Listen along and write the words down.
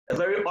a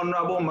very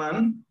honorable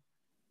man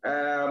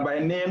by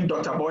name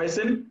Dr.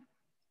 Boyson.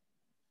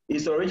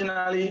 He's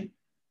originally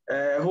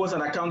holds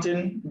an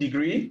accounting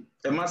degree,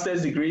 a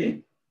master's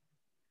degree.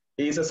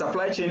 He's a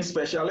supply chain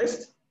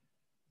specialist.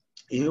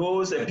 He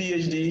holds a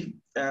PhD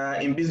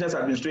in business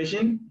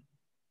administration.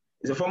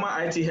 He's a former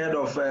IT head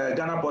of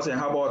Ghana Ports and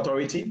Harbour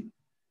Authority,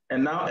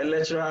 and now a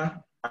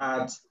lecturer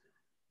at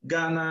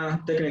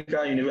Ghana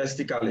Technical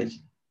University College.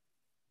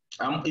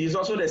 He's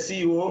also the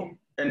CEO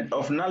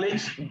of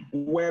Knowledge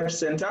Web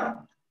Center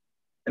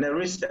and a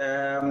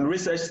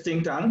research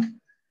think tank,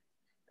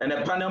 and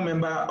a panel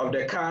member of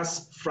the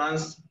CAS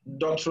France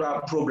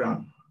doctoral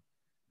program.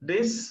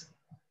 This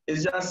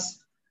is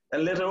just a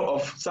little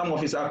of some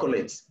of his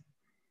accolades.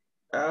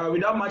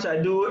 Without much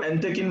ado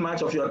and taking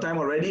much of your time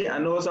already, I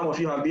know some of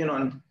you have been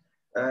on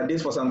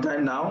this for some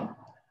time now.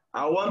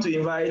 I want to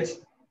invite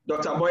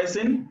Dr.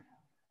 Boyson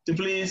to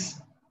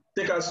please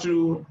take us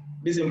through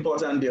this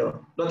important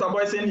deal. Dr.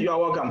 Boyson, you are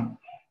welcome.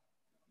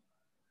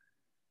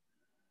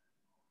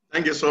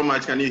 Thank you so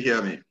much. Can you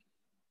hear me?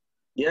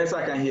 Yes,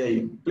 I can hear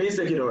you. Please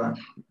take it over.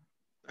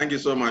 Thank you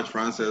so much,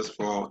 Francis,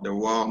 for the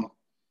warm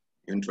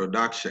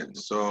introduction.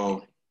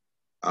 So,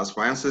 as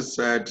Francis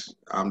said,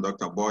 I'm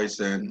Dr.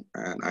 Boyson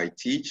and I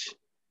teach,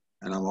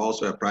 and I'm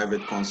also a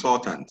private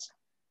consultant.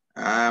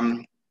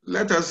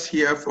 Let us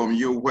hear from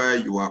you where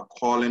you are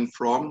calling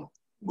from.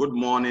 Good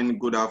morning,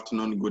 good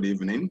afternoon, good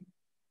evening.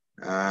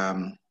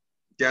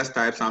 Just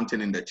type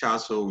something in the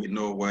chat so we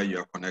know where you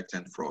are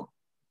connecting from.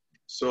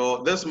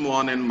 So this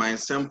morning, my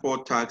simple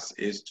task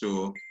is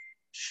to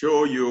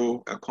show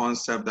you a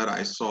concept that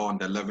I saw on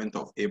the 11th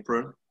of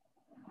April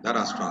that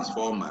has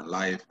transformed my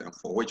life, and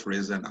for which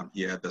reason I'm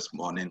here this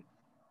morning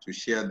to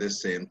share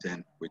this same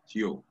thing with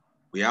you.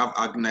 We have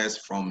Agnes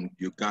from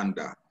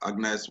Uganda.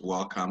 Agnes,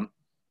 welcome.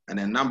 And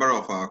a number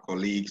of our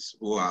colleagues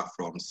who are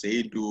from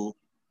Seidu,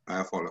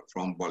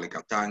 from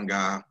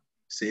Bolikatanga.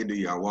 Seidu,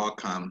 you are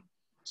welcome.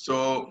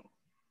 So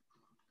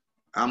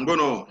I'm going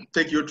to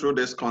take you through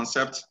this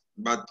concept,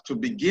 but to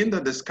begin the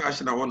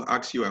discussion, I want to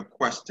ask you a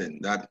question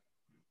that,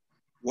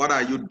 what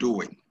are you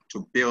doing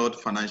to build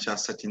financial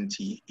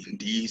certainty in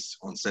these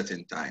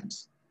uncertain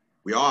times?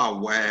 We are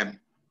aware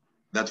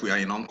that we are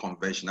in an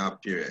unconventional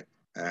period,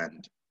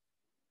 and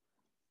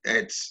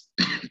it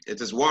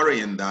is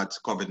worrying that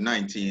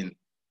COVID-19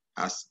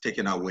 has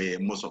taken away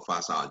most of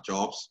us our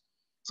jobs.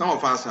 Some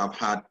of us have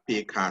had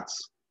pay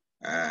cuts,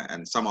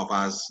 and some of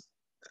us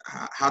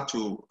had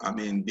to,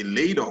 be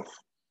laid off.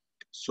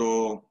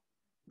 So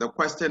the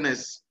question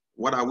is,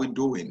 what are we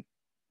doing?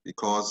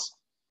 Because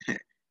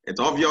it's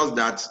obvious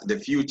that the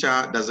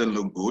future doesn't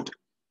look good,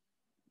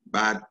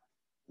 but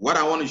what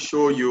I want to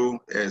show you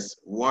is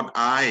what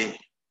I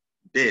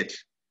did,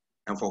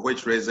 and for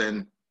which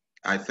reason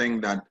I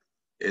think that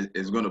it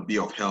is going to be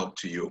of help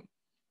to you.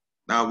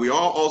 Now, we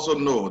all also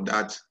know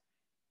that,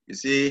 you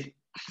see,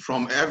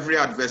 from every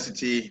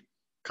adversity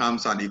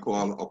comes an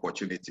equal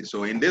opportunity.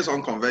 So in these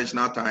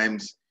unconventional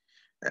times,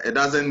 it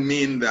doesn't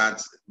mean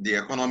that the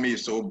economy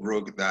is so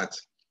broke that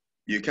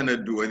you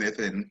cannot do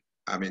anything,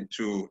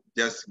 to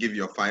just give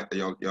your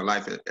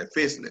life a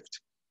facelift.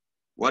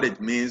 What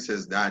it means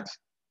is that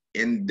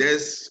in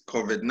this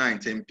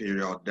COVID-19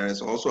 period, there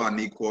is also an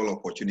equal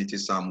opportunity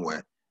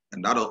somewhere.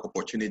 And that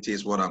opportunity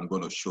is what I'm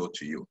going to show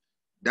to you.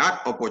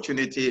 That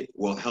opportunity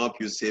will help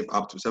you save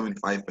up to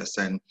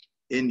 75%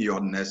 in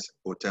your next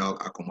hotel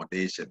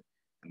accommodation.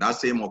 And that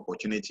same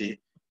opportunity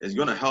is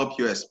going to help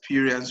you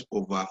experience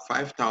over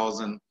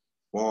 5,000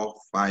 for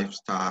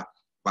 5-star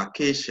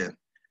vacation,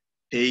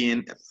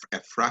 paying a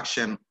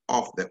fraction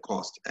of the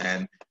cost.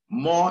 And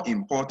more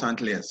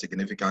importantly and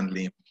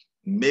significantly,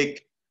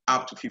 make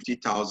up to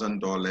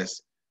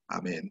 $50,000,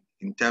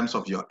 in terms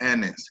of your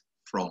earnings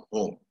from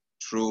home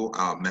through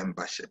our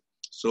membership.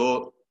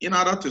 So in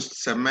order to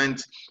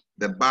cement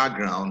the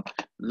background,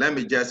 let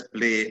me just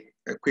play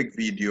a quick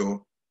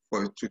video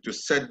to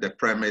set the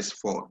premise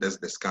for this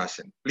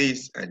discussion.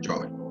 Please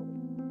enjoy.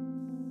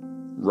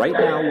 Right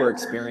now, we're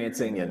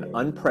experiencing an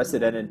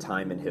unprecedented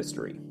time in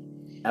history.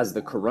 As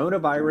the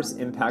coronavirus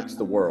impacts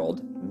the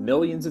world,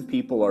 millions of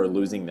people are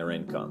losing their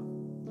income.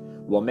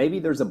 Well, maybe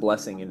there's a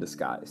blessing in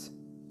disguise.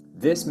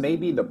 This may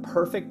be the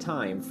perfect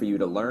time for you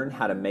to learn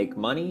how to make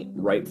money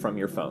right from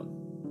your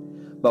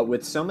phone. But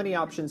with so many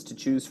options to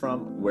choose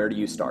from, where do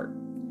you start?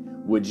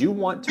 Would you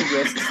want to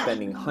risk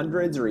spending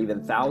hundreds or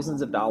even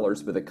thousands of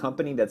dollars with a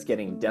company that's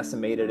getting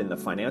decimated in the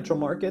financial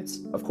markets?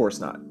 Of course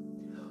not.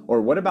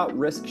 Or what about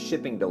risk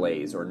shipping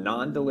delays or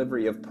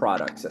non-delivery of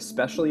products,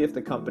 especially if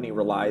the company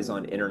relies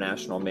on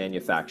international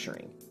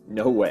manufacturing?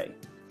 No way.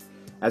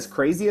 As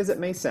crazy as it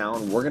may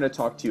sound, we're going to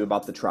talk to you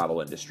about the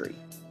travel industry.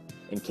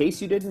 In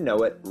case you didn't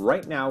know it,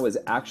 right now is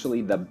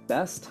actually the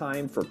best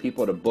time for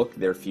people to book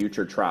their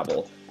future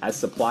travel, as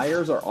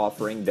suppliers are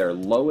offering their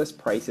lowest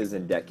prices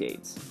in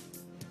decades.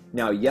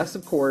 Now, yes,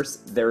 of course,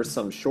 there's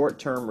some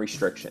short-term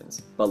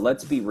restrictions, but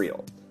let's be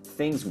real.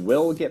 Things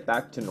will get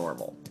back to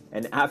normal.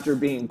 And after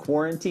being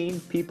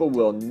quarantined, people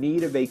will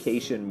need a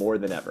vacation more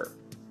than ever.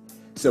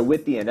 So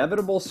with the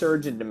inevitable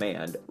surge in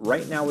demand,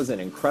 right now is an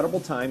incredible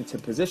time to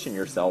position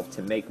yourself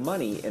to make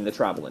money in the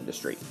travel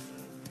industry.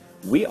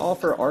 We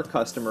offer our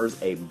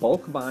customers a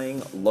bulk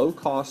buying,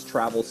 low-cost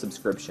travel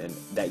subscription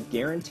that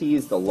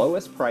guarantees the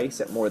lowest price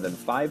at more than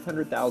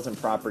 500,000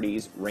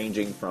 properties,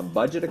 ranging from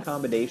budget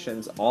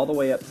accommodations all the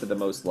way up to the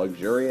most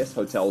luxurious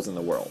hotels in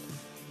the world.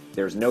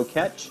 There's no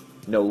catch,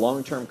 no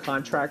long-term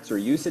contracts or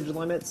usage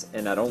limits,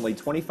 and at only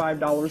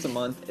 $25 a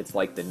month, it's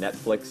like the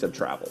Netflix of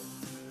travel.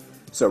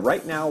 So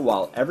right now,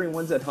 while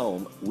everyone's at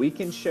home, we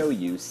can show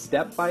you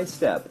step by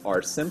step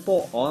our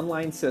simple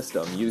online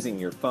system using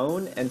your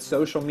phone and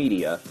social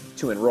media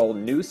to enroll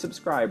new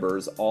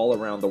subscribers all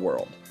around the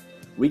world.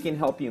 We can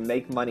help you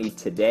make money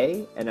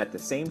today and at the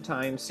same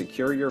time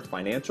secure your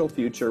financial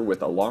future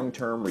with a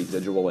long-term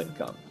residual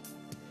income.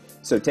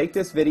 So take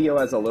this video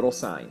as a little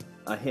sign,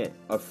 a hint,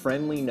 a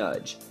friendly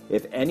nudge.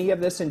 If any of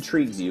this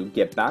intrigues you,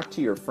 get back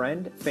to your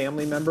friend,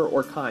 family member,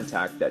 or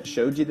contact that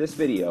showed you this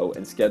video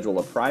and schedule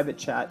a private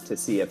chat to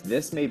see if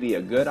this may be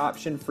a good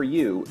option for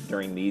you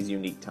during these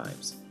unique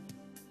times.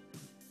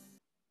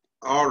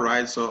 All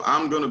right, so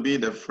I'm going to be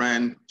the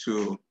friend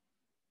to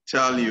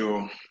tell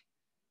you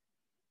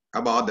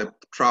about the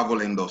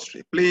travel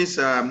industry. Please,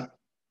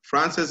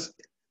 Francis,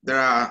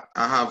 I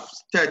have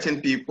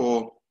 13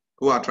 people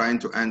who are trying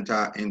to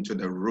enter into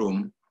the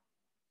room.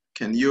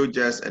 Can you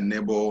just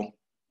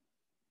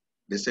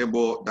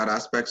disable that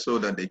aspect so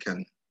that they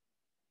can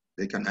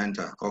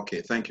enter?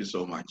 Okay, thank you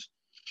so much.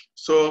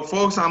 So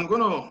folks, I'm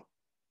gonna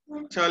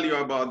tell you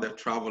about the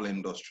travel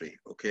industry,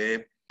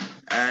 okay?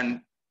 And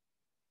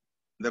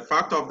the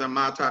fact of the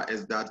matter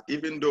is that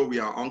even though we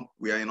are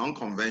in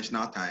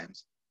unconventional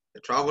times, the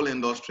travel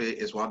industry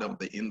is one of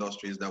the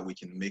industries that we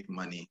can make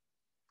money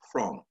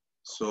from.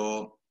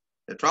 So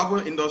the travel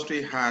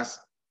industry has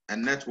a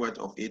net worth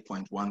of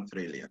 8.1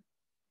 trillion.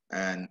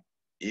 And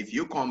if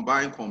you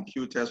combine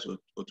computers with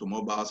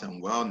automobiles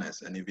and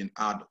wellness and even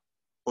add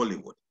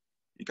Hollywood,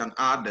 you can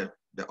add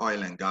the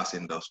oil and gas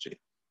industry.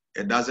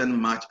 It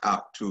doesn't match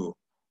up to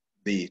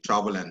the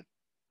travel and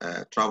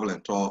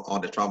tour or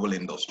the travel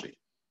industry.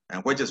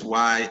 And which is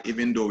why,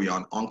 even though we are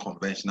on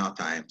unconventional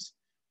times,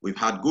 we've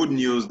had good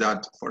news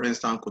that, for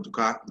instance,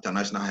 Kotoka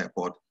International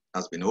Airport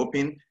has been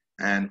open,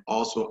 and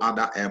also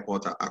other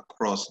airports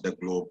across the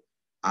globe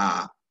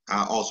are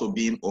also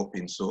being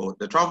open. So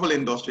the travel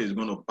industry is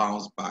going to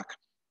bounce back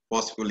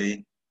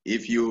forcefully.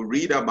 If you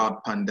read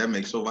about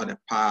pandemics over the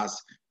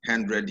past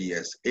 100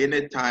 years,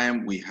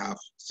 anytime we have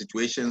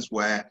situations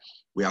where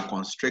we are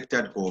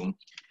constricted home,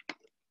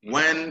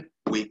 when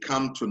we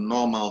come to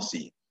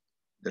normalcy,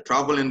 the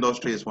travel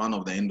industry is one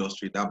of the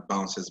industries that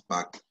bounces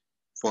back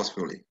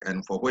forcefully,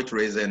 and for which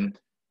reason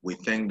we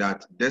think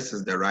that this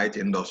is the right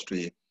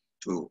industry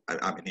to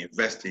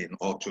invest in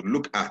or to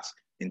look at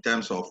in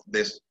terms of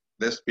this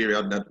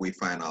period that we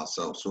find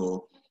ourselves,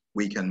 so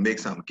we can make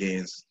some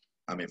gains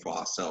for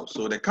ourselves.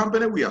 So the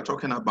company we are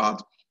talking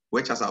about,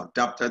 which has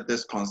adapted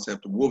this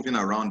concept moving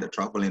around the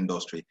travel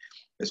industry,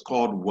 is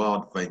called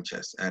World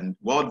Ventures. And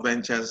World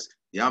Ventures,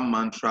 their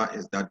mantra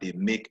is that they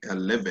make a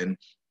living.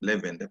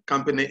 The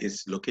company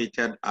is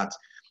located at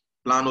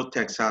Plano,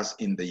 Texas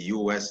in the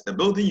US. The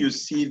building you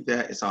see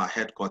there is our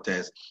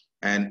headquarters.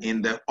 And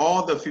in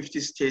all the 50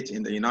 states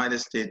in the United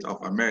States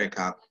of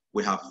America,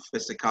 we have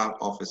physical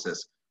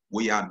offices.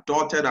 We are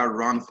dotted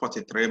around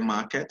 43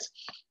 markets,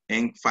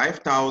 and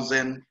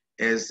 5,000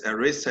 is a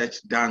research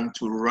done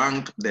to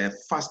rank the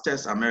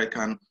fastest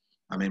American,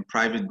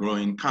 private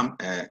growing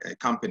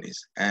companies.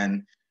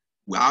 And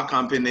our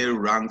company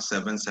ranks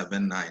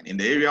 779. In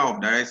the area of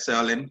direct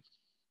selling,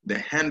 the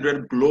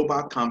 100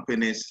 global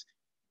companies,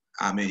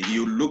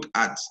 you look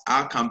at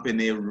our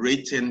company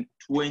rating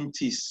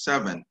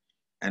 27,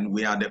 and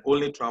we are the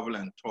only travel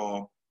and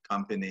tour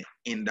company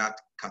in that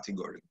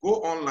category. Go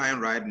online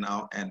right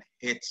now and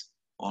hit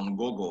on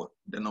Google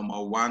the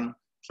 #1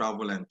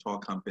 travel and tour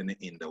company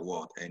in the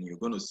world, and you're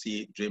going to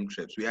see Dream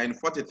Trips. We are in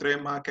 43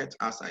 markets,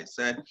 as I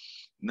said.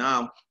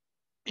 Now,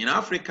 in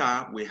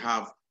Africa, we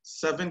have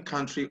 7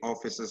 country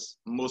offices,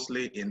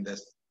 mostly in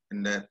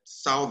the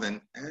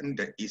southern and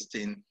the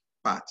eastern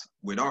part.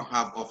 We don't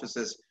have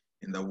offices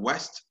in the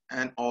west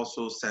and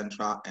also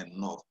central and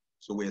north.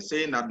 So we're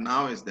saying that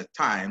now is the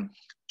time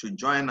to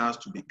join us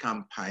to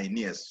become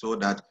pioneers, so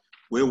that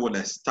we will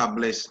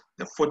establish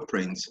the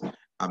footprints,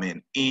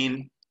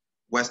 in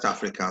West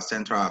Africa,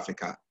 Central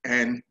Africa,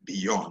 and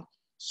beyond.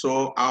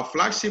 So our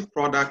flagship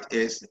product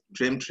is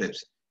Dream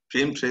Trips.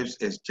 Dream Trips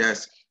is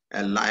just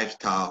a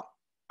lifestyle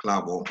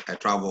club or a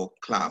travel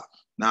club.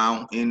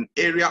 Now, in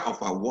area of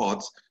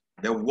awards,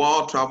 the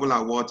World Travel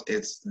Award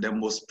is the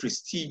most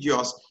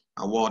prestigious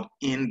award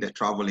in the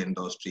travel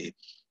industry.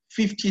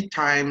 50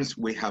 times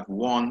we have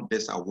won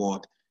this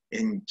award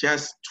in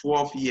just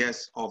 12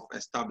 years of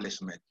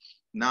establishment.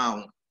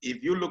 Now,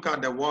 if you look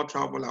at the World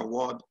Travel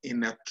Award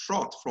in a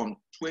trot from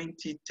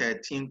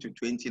 2013 to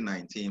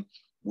 2019,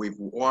 we've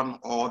won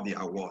all the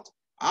awards.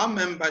 Our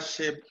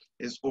membership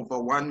is over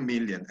 1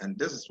 million, and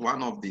this is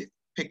one of the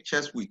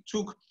pictures we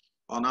took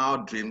on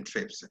our Dream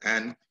Trips.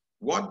 And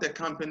what the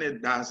company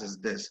does is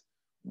this: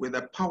 with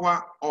the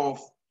power of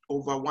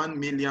over 1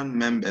 million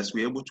members,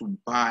 we're able to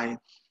buy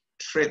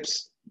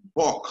trips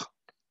bulk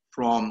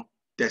from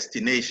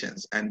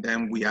destinations, and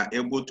then we are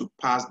able to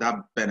pass that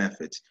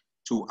benefit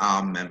to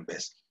our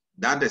members.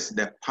 That is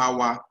the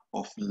power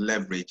of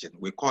leveraging.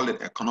 We call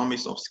it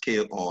economics of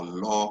scale or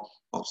law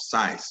of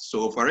size.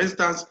 So for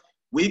instance,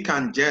 we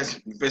can just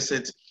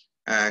visit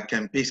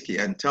Kempinski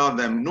and tell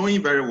them,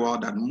 knowing very well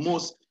that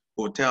most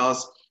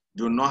hotels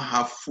do not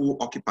have full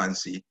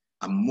occupancy,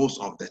 and most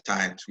of the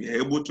times we are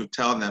able to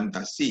tell them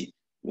that, see,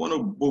 we want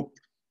to book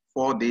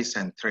 4 days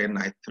and 3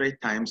 nights 3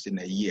 times in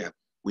a year.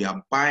 We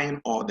are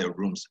buying all the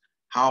rooms.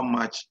 How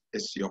much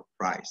is your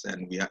price?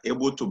 And we are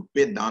able to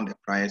bid down the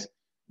price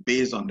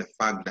based on the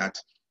fact that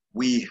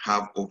we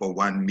have over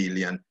 1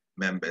 million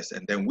members.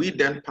 And then we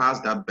then pass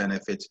that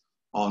benefit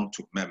on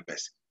to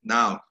members.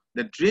 Now,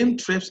 the Dream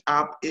Trips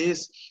app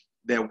is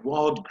the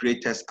world's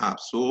greatest app.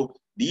 So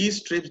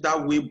these trips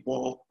that we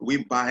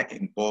buy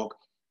in bulk,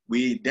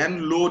 we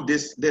then load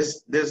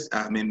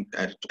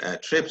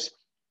trips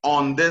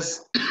on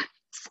this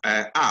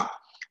app,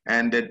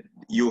 and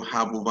you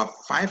have over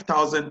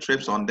 5,000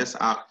 trips on this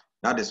app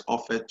that is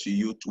offered to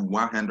you to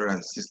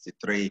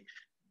 163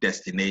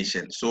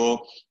 destinations.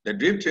 So the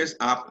Dream Trips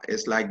app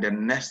is like the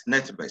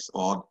Netflix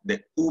or the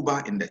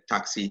Uber in the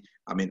taxi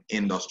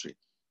industry.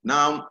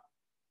 Now,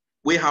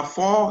 we have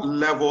 4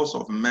 levels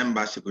of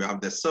membership. We have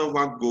the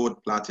silver,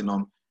 gold,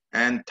 platinum,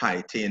 and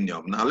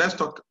titanium. Now let's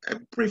talk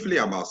briefly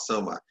about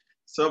silver.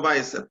 Silver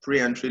is a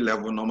pre-entry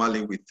level.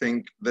 Normally we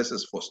think this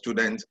is for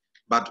students,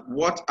 but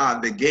what are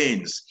the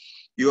gains?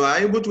 You are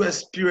able to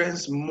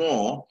experience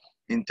more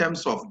in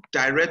terms of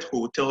direct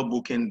hotel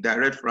booking,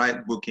 direct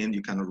ride booking.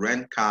 You can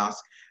rent cars,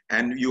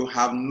 and you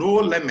have no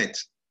limit,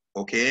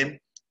 okay,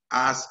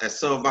 as a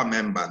silver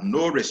member,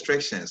 no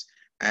restrictions.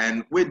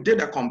 And we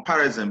did a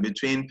comparison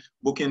between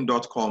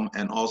Booking.com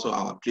and also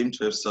our Dream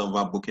Trips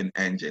Silver booking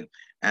engine.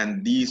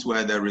 And these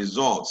were the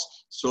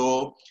results.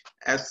 So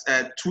as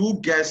 2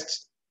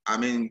 guests,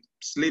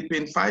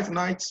 sleeping 5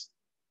 nights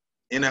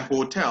in a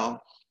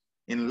hotel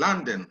in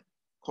London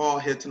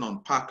called Hilton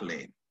on Park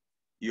Lane.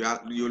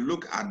 You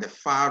look at the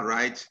far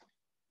right,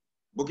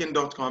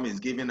 Booking.com is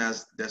giving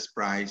us this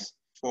price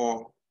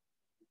for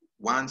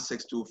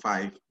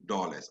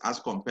 $1,625 as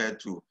compared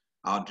to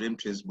our Dream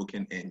Trips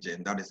booking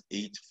engine, that is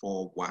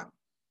 $841.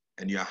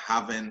 And you're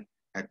having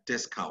a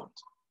discount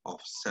of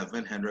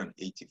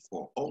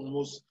 $784,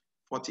 almost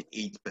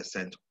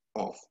 48%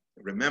 off.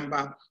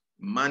 Remember,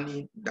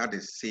 money that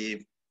is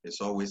saved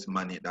is always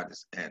money that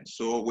is earned.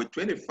 So with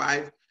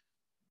 $25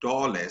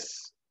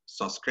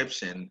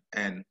 subscription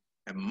and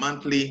a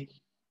monthly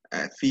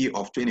fee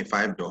of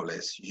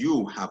 $25,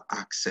 you have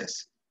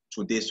access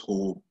to this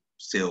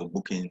wholesale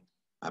booking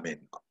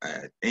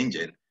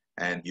engine,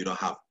 and you don't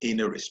have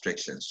any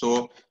restrictions.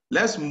 So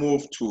let's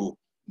move to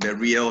the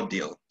real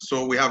deal.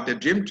 So we have the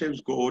Dream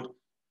Trips Gold,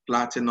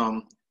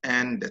 Platinum,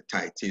 and the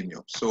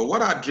Titanium. So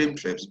what are Dream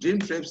Trips? Dream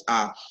Trips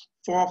are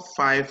 4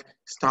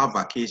 5-star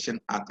vacation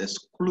at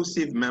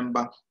exclusive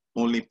member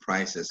only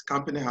prices.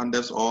 Company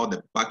handles all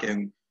the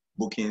back-end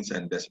bookings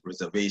and the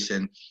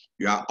reservation.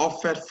 You are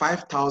offered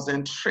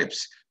 5,000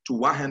 trips to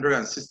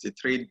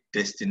 163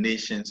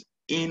 destinations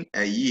in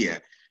a year.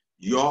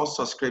 Your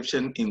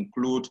subscription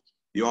includes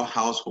your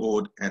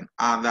household and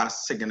other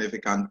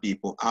significant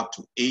people, up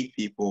to 8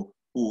 people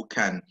who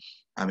can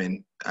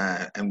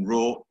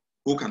enroll,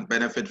 who can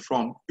benefit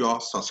from your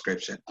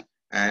subscription.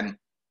 And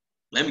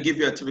let me give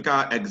you a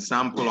typical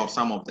example of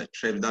some of the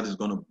trips that is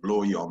going to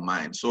blow your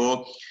mind.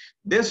 So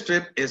this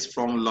trip is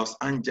from Los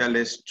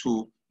Angeles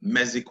to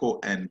Mexico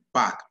and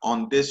back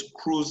on this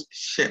cruise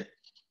ship.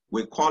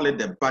 We call it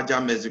the Baja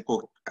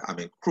Mexico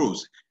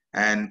cruise.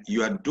 And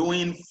you are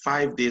doing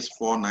 5 days,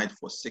 4 nights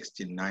for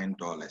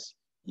 $69.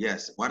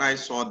 Yes, when I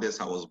saw this,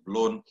 I was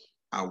blown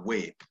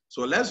away.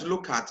 So let's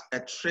look at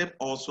a trip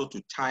also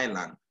to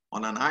Thailand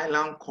on an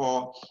island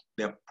called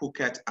the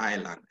Phuket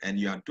Island. And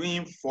you are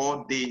doing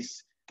 4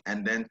 days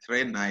and then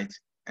 3 nights,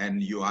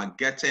 and you are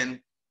getting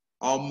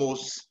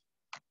almost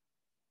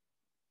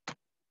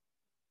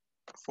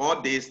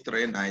 4 days,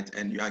 3 nights,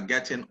 and you are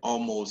getting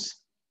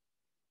almost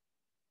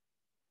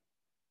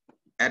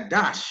a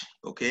dash,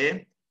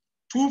 okay?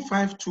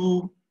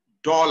 $252.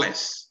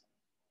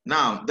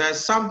 Now, there's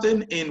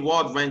something in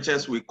World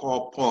Ventures we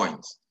call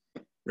points.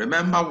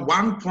 Remember,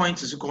 1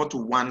 point is equal to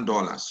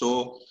 $1.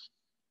 So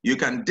you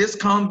can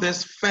discount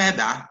this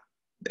further,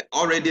 the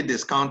already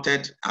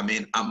discounted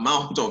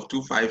amount of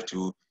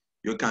 252.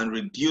 You can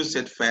reduce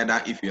it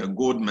further if you're a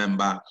gold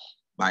member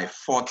by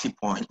 40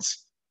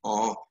 points,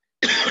 or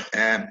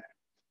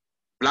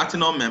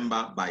platinum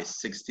member by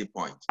 60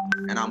 points.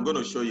 And I'm going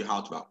to show you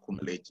how to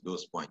accumulate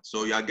those points.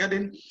 So you are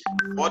getting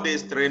 4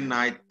 days, 3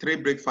 nights, 3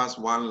 breakfasts,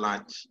 1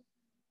 lunch,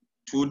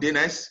 2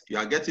 dinners. You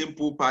are getting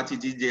pool party,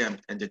 DJ and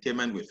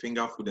entertainment with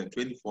finger food, and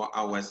 24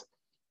 hours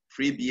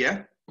free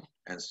beer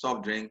and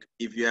soft drink.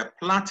 If you're a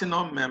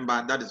platinum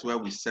member, that is where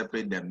we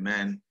separate the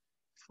men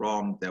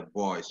from the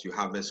boys. You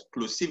have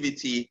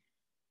exclusivity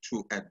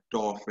to a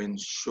dolphin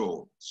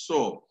show.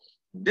 So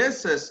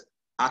this is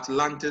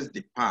Atlantis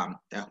de Palm,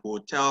 a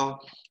hotel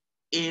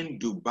in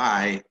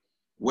Dubai,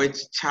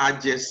 which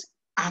charges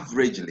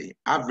averagely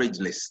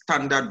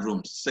standard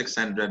rooms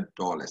 $600.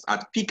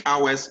 At peak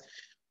hours,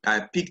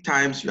 peak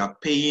times, you are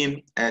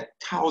paying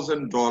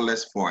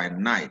 $1,000 for a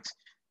night.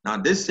 Now,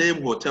 this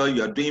same hotel,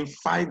 you are doing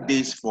 5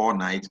 days, 4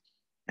 nights,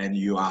 and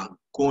you are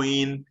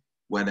going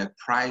with a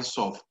price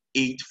of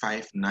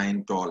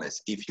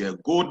 $859. If you're a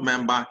gold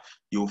member,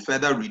 you'll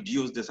further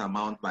reduce this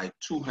amount by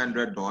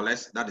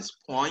 $200. That is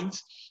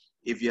points.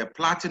 If you're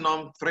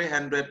platinum,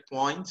 300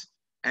 points.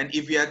 And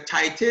if you're a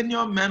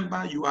titanium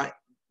member, you are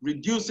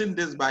reducing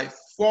this by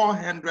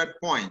 400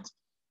 points.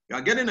 You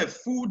are getting a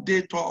full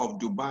day tour of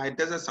Dubai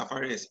Desert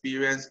Safari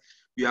experience.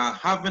 You are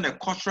having a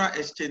cultural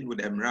exchange with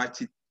the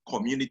Emirati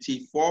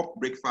community, 4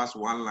 breakfasts,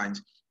 1 lunch,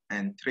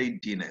 and 3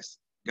 dinners.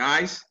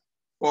 Guys,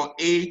 for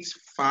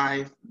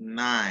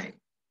 $859.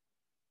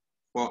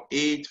 For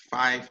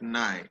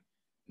 $859.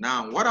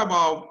 Now, what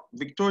about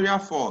Victoria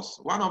Falls,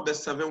 one of the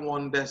 7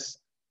 wonders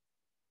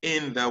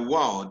in the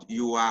world?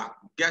 You are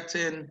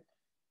getting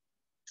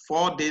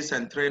 4 days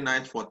and 3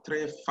 nights for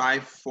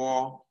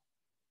 $354,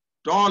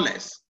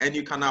 and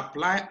you can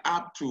apply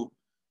up to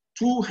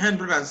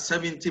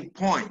 270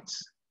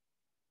 points.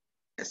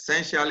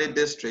 Essentially,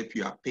 this trip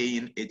you are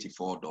paying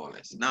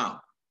 $84. Now,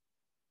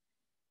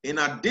 in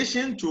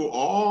addition to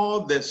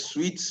all the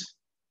suites,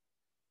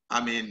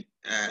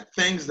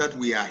 things that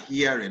we are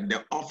hearing,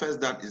 the offers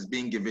that is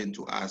being given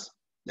to us,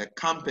 the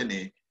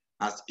company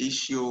has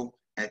issued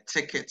a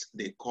ticket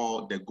they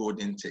call the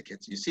golden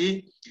ticket. You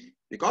see,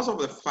 because of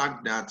the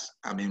fact that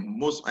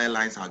most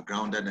airlines are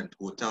grounded and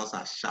hotels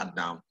are shut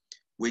down,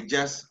 we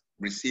just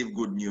received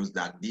good news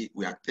that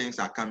things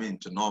are coming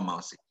into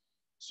normalcy.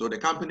 So the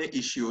company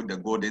issued the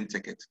golden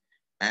ticket,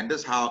 and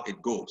this is how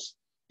it goes.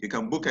 You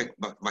can book a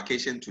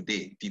vacation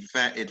today,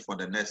 defer it for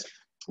the next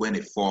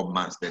 24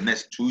 months, the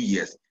next 2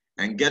 years,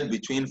 and get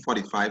between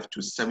 45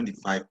 to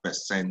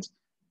 75%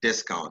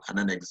 discount. And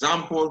an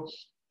example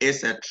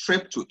is a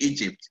trip to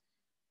Egypt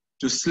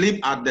to sleep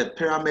at the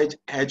Pyramid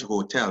Edge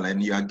Hotel,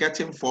 and you are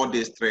getting 4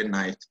 days, 3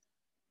 nights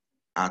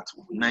at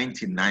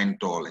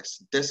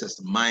 $99. This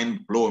is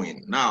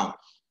mind-blowing. Now,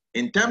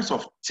 in terms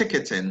of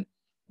ticketing,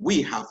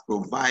 we have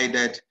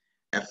provided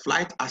a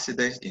flight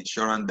accident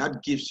insurance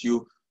that gives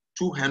you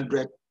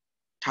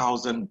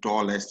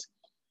 $200,000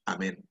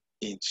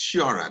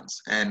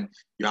 insurance, and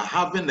you are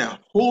having a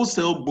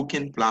wholesale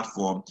booking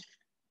platform.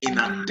 In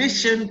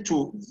addition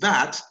to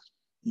that,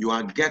 you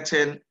are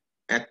getting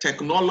a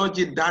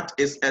technology that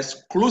is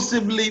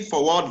exclusively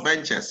for World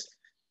Ventures.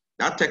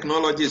 That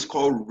technology is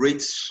called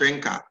Rate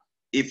Shrinker.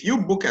 If you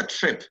book a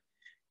trip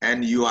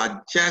and you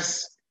are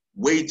just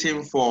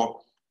waiting for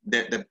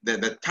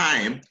the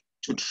time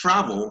to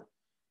travel,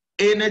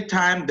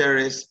 anytime there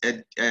is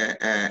a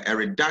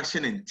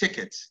reduction in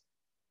tickets,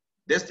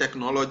 this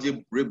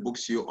technology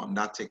rebooks you on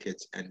that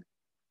ticket and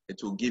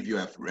it will give you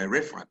a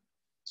refund.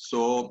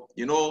 So,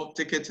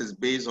 ticket is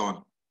based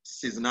on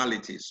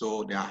seasonality.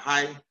 So there are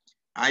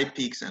high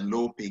peaks and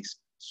low peaks.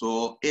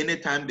 So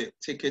anytime the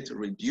ticket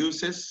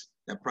reduces,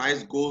 the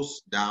price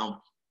goes down,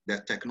 the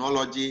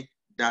technology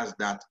does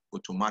that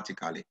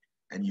automatically.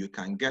 And you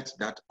can get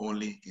that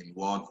only in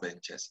World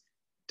Ventures.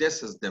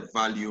 This is the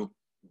value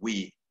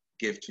we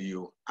give to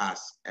you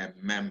as a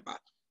member.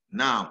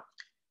 Now,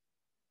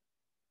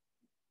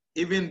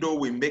 even though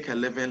we make a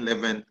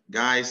living,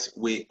 guys,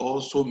 we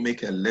also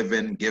make a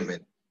living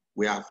giving.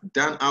 We have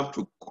done up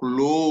to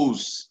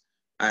close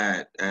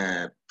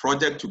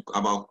project to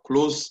about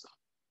close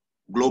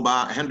global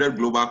 100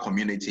 global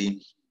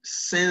community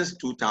since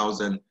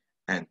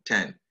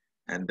 2010,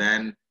 and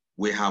then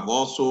we have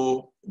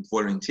also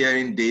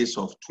volunteering days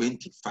of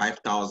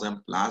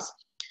 25,000 plus.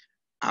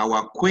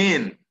 Our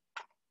queen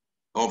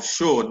of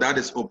show, that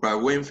is Oprah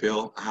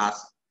Winfrey,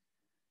 has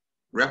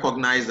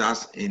recognized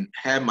us in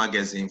her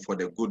magazine for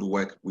the good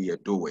work we are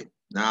doing.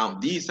 Now,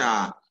 these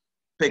are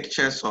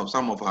pictures of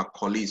some of our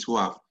colleagues who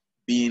have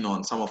been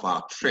on some of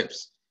our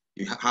trips.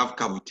 You have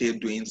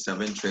Kabute doing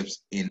 7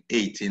 trips in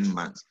 18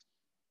 months.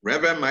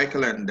 Reverend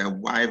Michael and their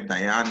wife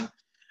Diane,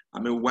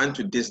 went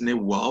to Disney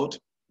World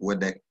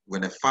with a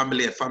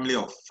family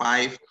of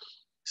 5,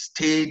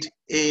 stayed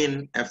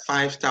in a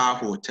 5-star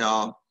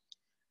hotel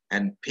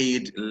and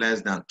paid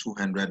less than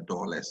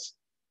 $200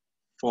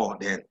 for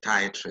the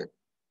entire trip.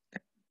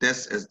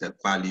 This is the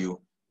value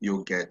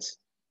you get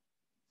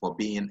for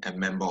being a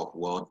member of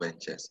World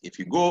Ventures. If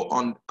you go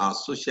on our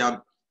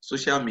social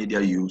media,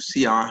 you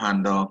see our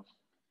handle,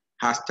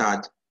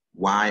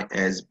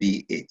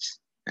 #YSBH,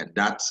 and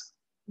that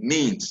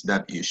means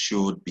that you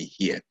should be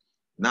here.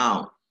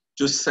 Now,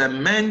 to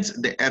cement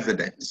the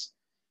evidence,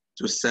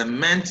 to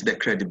cement the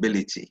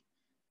credibility,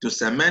 to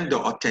cement the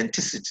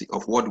authenticity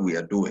of what we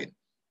are doing,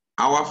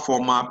 our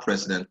former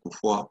president,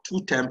 Kufuor,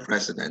 2-term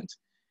president,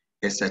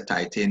 is a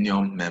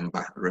titanium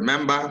member.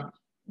 Remember,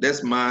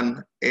 this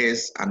man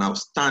is an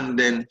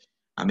outstanding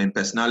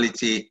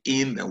personality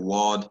in the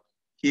world.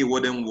 He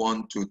wouldn't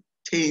want to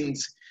taint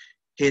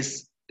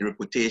his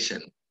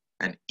reputation.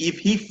 And if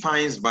he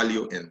finds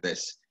value in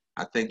this,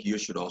 I think you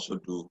should also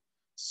do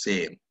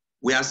same.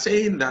 we are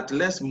saying that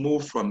let's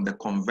move from the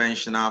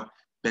conventional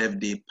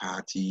birthday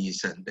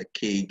parties and the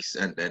cakes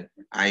and then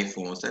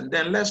iPhones, and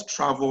then let's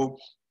travel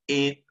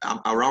in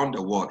around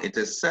the world. It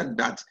is said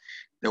that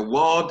the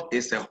world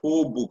is a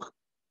whole book.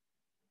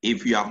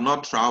 If you have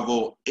not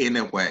traveled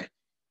anywhere,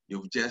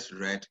 you've just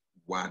read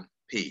one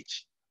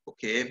page.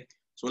 Okay,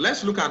 so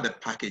let's look at the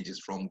packages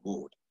from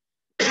Gold.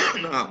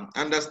 Now,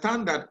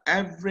 understand that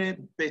every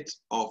bit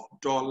of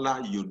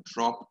dollar you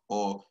drop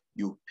or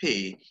you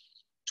pay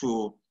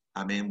to,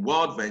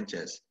 World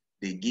Ventures,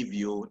 they give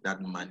you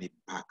that money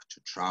back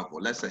to travel.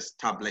 Let's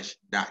establish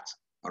that,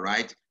 all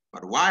right?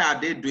 But why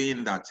are they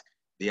doing that?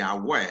 They are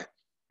aware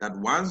that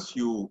once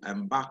you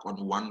embark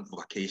on one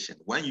vacation,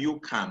 when you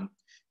come,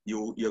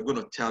 you're going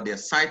to tell the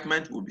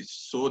excitement will be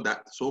so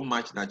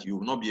much that you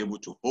will not be able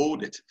to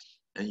hold it,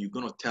 and you're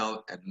going to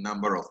tell a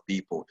number of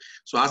people.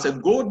 So as a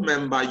Gold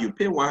member, you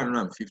pay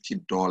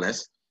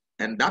 $150,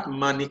 and that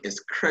money is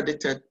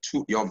credited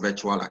to your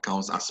virtual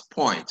accounts as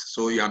points.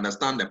 So you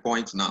understand the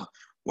points now.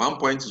 1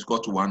 point is equal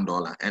to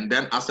 $1. And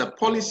then as a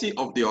policy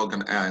of the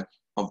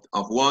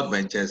of World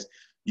Ventures,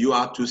 you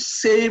are to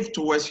save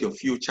towards your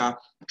future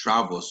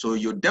travel. So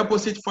you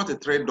deposit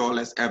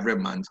 $43 every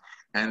month,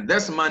 and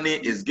this money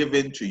is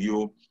given to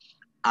you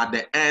at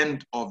the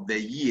end of the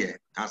year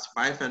as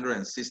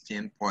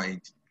 516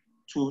 points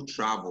to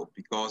travel,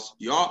 because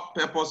your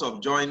purpose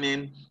of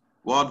joining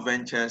World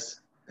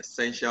Ventures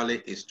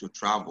essentially is to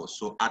travel.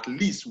 So at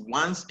least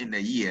once in a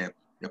year,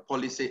 the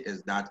policy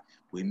is that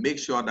we make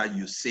sure that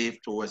you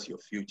save towards your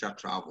future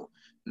travel.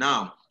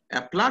 Now,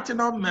 a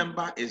platinum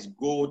member is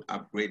Gold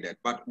upgraded,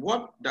 but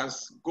what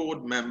does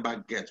Gold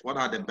member get? What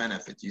are the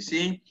benefits? You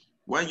see,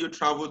 when you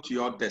travel to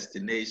your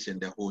destination,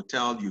 the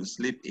hotel you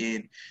sleep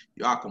in,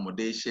 your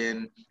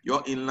accommodation,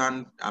 your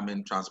inland,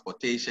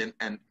 transportation,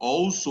 and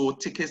also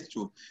tickets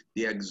to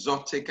the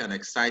exotic and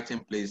exciting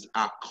place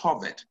are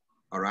covered,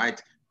 all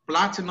right?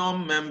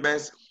 Platinum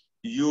members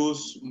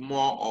use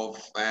more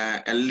of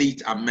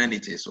elite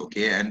amenities,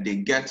 okay, and they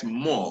get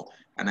more.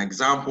 An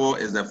example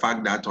is the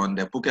fact that on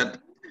the Phuket,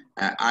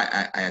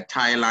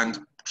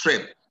 Thailand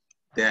trip,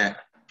 the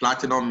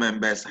platinum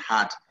members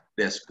had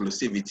the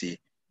exclusivity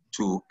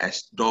to a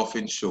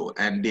dolphin show,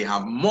 and they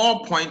have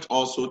more points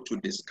also to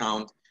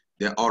discount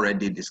the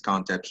already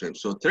discounted trip.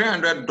 So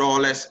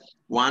 $300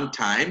 one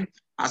time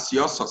as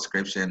your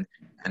subscription,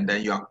 and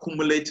then you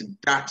accumulate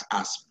that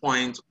as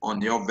points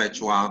on your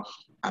virtual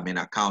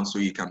account, so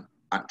you can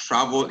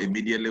travel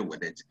immediately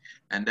with it.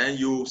 And then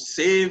you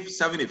save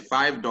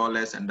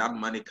 $75, and that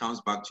money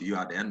comes back to you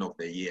at the end of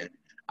the year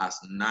as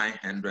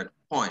 900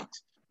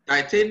 points.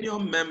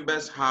 Titanium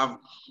members have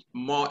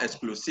more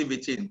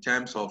exclusivity in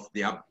terms of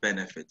their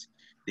benefit.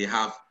 They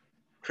have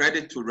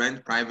credit to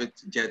rent private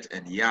jet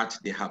and yacht.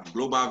 They have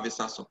global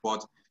visa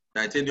support.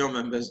 Titanium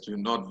members do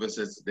not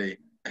visit the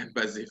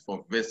embassy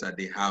for visa.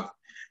 They have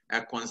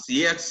a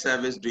concierge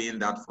service doing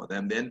that for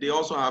them. Then they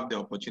also have the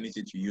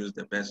opportunity to use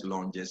the best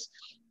lounges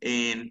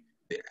in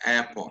the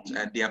airport.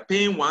 And they are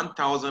paying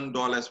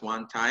 $1,000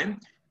 one time,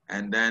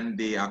 and then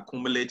they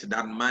accumulate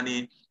that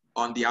money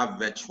on their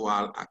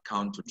virtual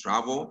account to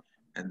travel,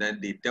 and then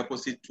they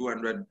deposit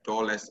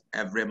 $200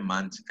 every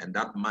month, and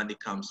that money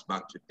comes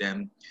back to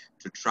them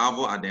to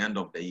travel at the end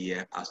of the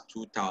year as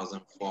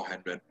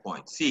 2,400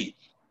 points. See,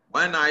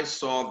 when I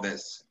saw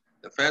this,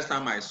 the first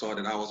time I saw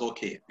that, I was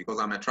okay, because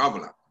I'm a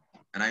traveler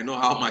and I know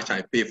how much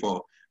I pay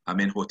for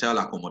hotel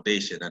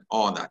accommodation and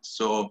all that.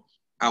 So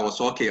I was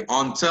okay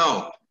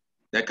until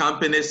the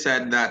company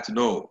said that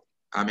no,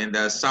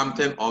 there's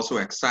something also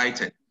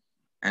exciting,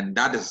 and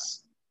that is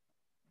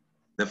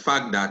the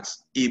fact that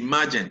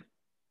imagine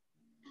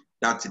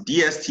that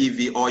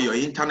DSTV or your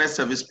internet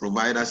service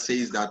provider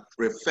says that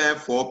refer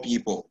 4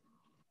 people,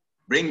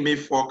 bring me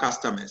 4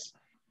 customers,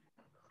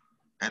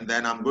 and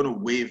then I'm going to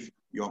waive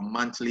your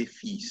monthly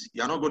fees.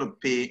 You're not going to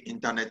pay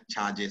internet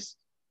charges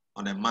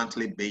on a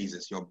monthly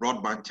basis, your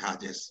broadband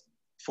charges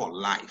for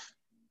life.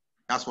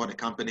 That's what the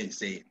company is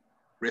saying.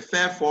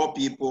 Refer 4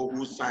 people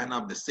who sign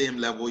up the same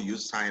level you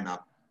sign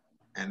up,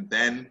 and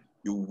then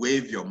you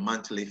waive your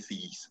monthly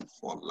fees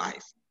for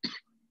life.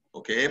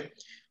 Okay,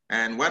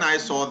 and when I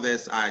saw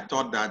this, I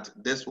thought that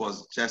this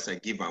was just a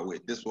giveaway.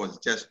 This was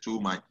just too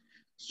much.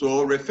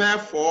 So refer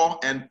 4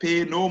 and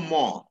pay no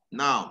more.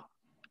 Now,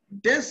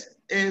 this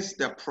is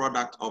the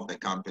product of the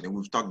company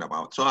we've talked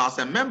about. So as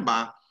a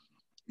member,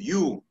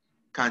 you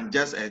can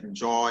just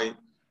enjoy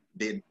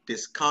the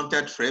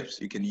discounted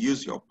trips. You can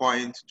use your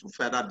points to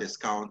further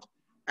discount,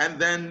 and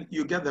then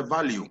you get the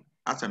value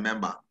as a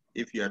member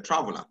if you're a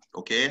traveler,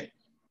 okay?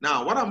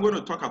 Now, what I'm going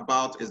to talk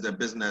about is the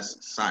business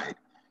side.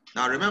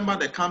 Now, remember,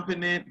 the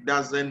company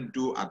doesn't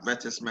do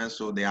advertisements,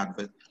 so the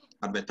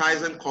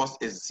advertising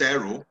cost is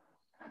 0,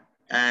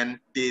 and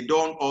they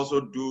don't also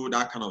do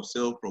that kind of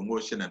sales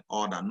promotion and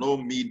all that. No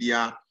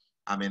media,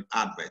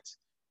 adverts.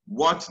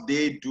 What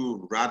they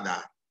do rather,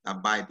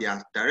 by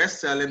their direct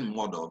selling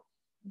model,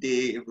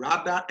 they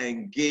rather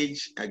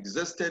engage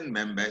existing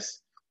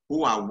members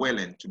who are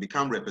willing to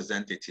become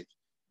representatives.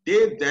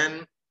 They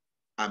then,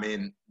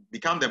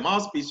 become the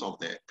mouthpiece of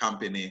the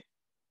company,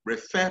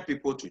 refer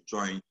people to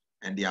join,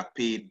 and they are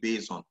paid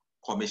based on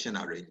commission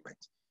arrangement.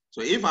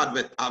 So if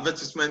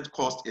advertisement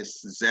cost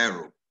is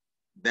 0,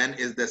 then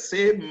it's the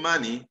same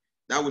money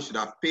that we should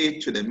have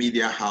paid to the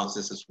media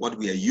houses is what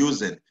we are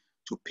using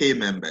to pay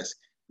members.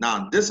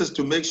 Now, this is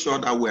to make sure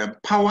that we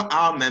empower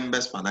our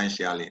members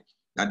financially,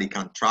 that they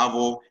can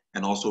travel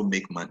and also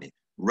make money,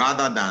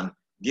 rather than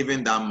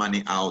giving that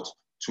money out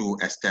to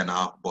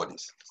external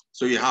bodies.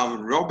 So you have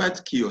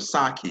Robert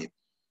Kiyosaki,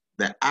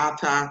 the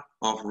author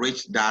of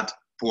Rich Dad,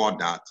 Poor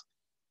Dad.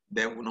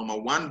 The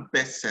 #1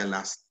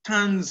 bestseller,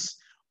 stands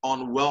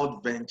on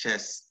World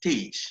Ventures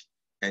stage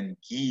and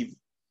give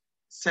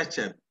such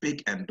a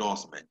big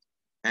endorsement.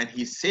 And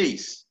he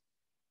says,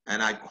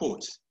 and I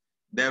quote,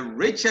 "The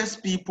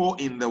richest people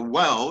in the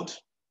world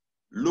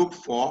look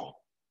for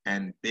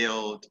and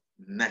build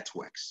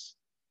networks.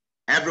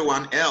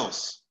 Everyone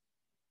else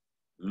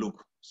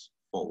looks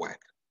for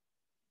work."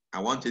 I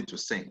want it to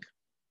sink.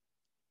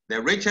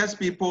 The richest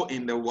people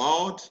in the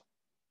world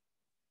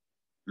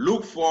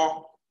look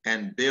for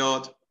and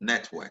build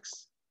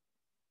networks.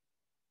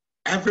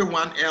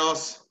 Everyone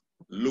else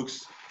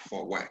looks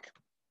for work.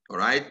 All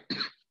right.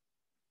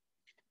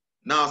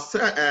 Now,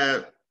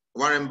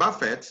 Warren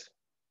Buffett,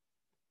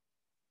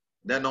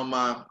 the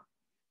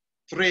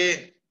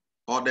 #3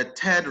 or the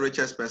 3rd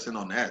richest person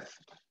on earth,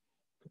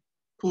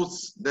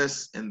 puts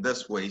this in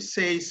this way. He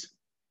says,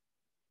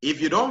 if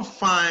you don't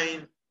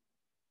find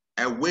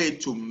a way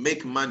to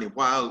make money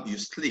while you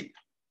sleep,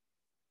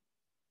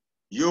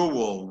 you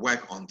will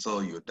work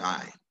until you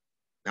die.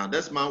 Now,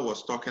 this man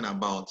was talking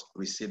about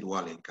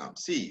residual income.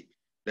 See,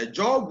 the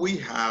job we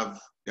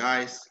have,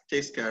 guys,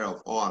 takes care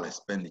of all our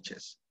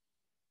expenditures.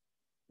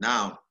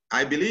 Now,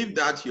 I believe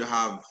that you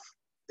have,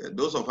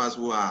 those of us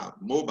who are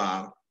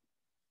mobile,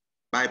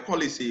 by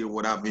policy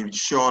would have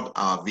insured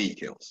our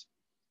vehicles.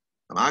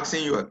 I'm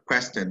asking you a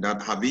question,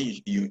 that have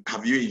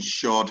you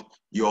insured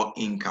your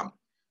income?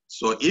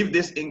 So if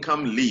this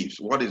income leaves,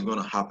 what is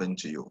going to happen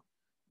to you?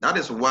 That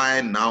is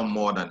why now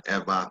more than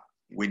ever,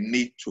 we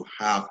need to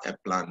have a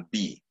plan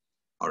B,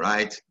 all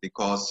right?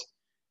 Because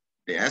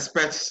the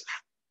experts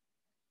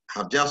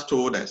have just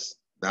told us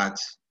that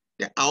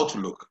the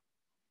outlook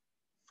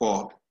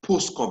for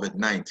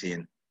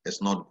post-COVID-19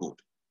 is not good.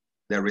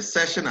 The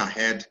recession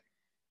ahead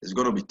is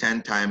going to be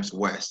 10 times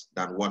worse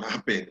than what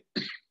happened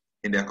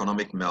in the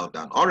economic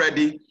meltdown.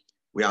 Already,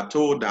 we are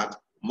told that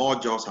more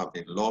jobs have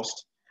been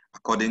lost,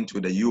 according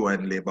to the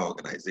UN Labor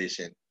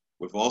Organization.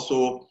 We've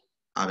also,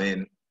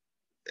 I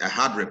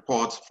had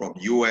reports from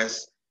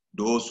US,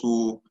 those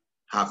who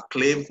have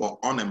claimed for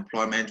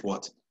unemployment,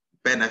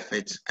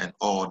 benefits and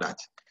all that.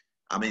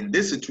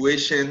 This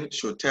situation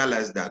should tell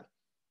us that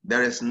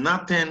there is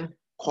nothing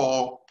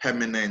called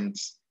permanent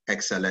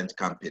excellent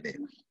company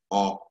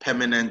or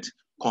permanent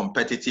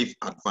competitive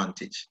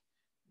advantage.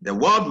 The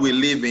world we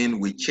live in,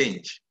 we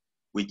change.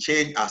 We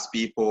change as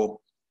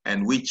people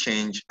and we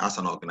change as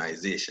an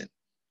organization.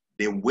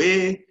 The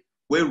way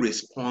we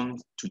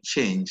respond to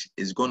change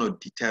is going to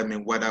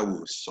determine whether we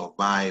will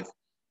survive,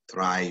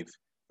 thrive,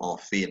 or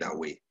fade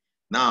away.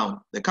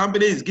 Now, the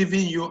company is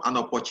giving you an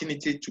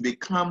opportunity to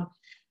become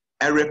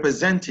a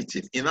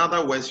representative. In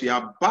other words, you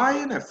are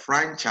buying a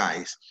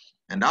franchise,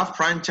 and that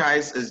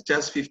franchise is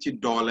just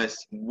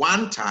 $50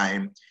 one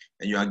time,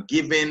 and you are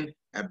given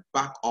a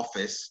back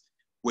office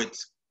with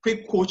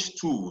quick coach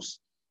tools.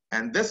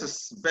 And this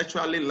is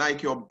virtually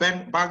like your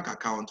bank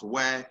account,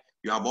 where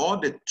you have all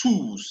the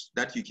tools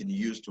that you can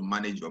use to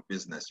manage your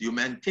business. You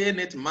maintain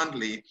it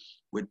monthly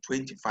with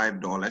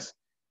 $25,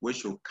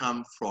 which will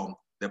come from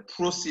the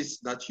proceeds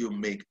that you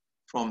make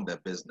from the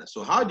business.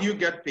 So how do you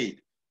get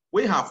paid?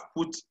 We have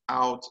put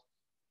out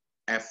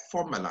a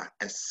formula,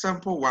 a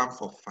simple one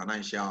for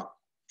financial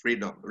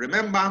freedom.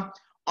 Remember,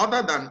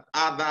 other than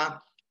other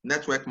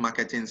network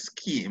marketing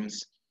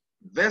schemes,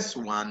 this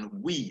one,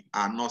 we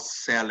are not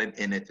selling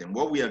anything.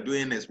 What we are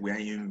doing is we are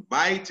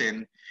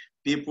inviting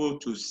people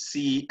to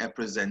see a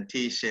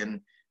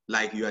presentation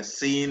like you are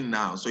seeing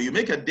now. So you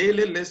make a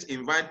daily list,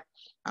 invite,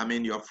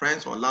 your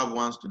friends or loved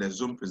ones to the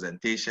Zoom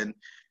presentation.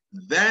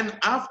 Then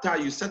after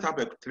you set up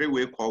a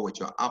 3-way call with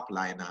your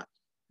upliner,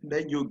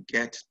 then you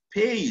get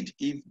paid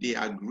if they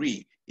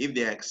agree, if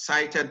they're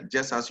excited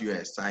just as you are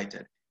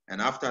excited.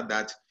 And after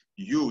that,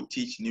 you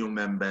teach new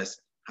members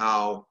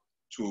how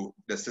to,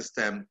 the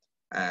system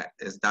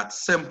is that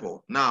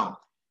simple. Now,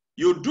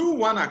 you do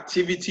one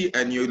activity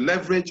and you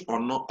leverage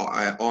on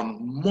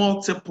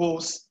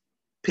multiples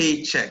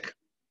paycheck.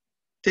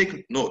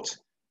 Take note,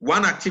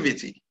 one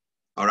activity,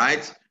 all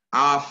right?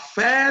 Our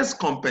first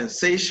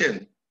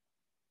compensation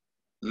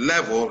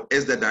level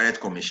is the direct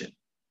commission.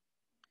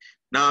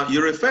 Now,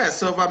 you refer a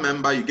silver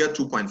member, you get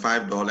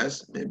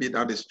 $2.5. Maybe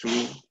that is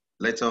too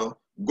little.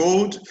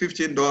 Gold,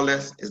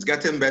 $15, is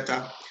getting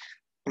better.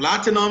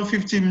 Platinum,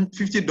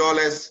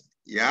 $50,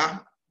 yeah,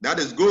 that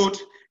is good.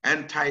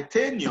 And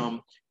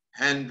titanium,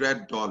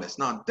 $100.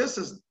 Now, this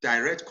is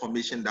direct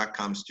commission that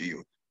comes to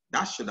you.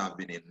 That should have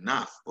been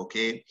enough,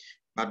 okay?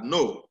 But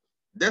no,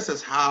 this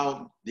is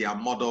how their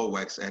model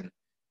works. And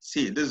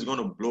see, this is going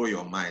to blow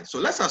your mind. So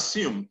let's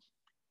assume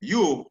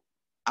you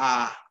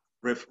are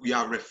we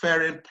are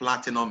referring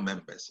platinum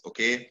members,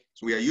 okay?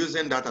 So we are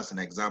using that as an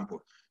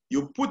example.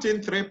 You put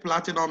in 3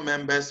 platinum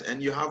members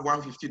and you have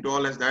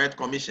 $150 direct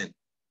commission.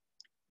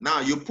 Now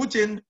you put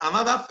in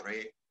another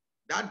 3,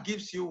 that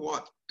gives you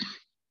what?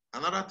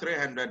 Another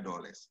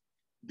 $300.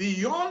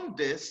 Beyond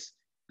this,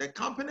 the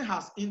company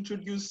has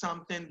introduced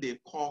something they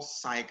call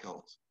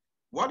cycles.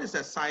 What is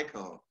a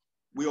cycle?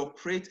 We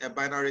operate a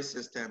binary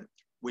system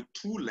with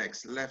 2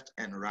 legs, left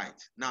and right.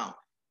 Now,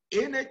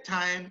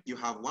 anytime you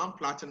have 1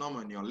 platinum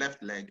on your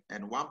left leg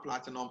and 1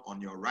 platinum on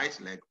your right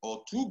leg,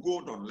 or 2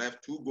 gold on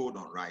left, 2 gold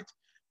on right,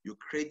 you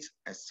create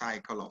a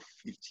cycle of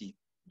 $50.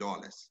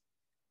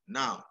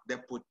 Now, the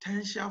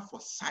potential for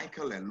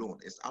cycle alone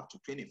is up to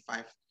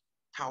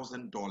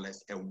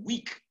 $25,000 a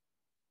week.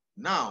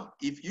 Now,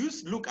 if you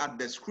look at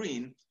the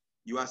screen,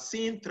 you are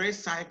seeing 3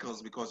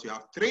 cycles because you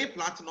have 3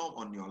 platinum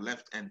on your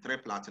left and 3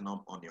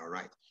 platinum on your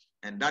right.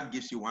 And that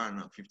gives you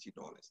 $150.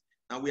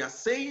 Now, we are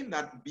saying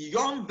that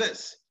beyond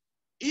this,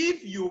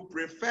 if you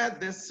prefer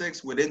this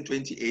 6 within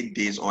 28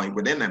 days or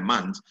within a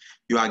month,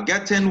 you are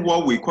getting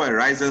what we call a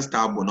Rising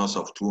Star bonus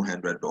of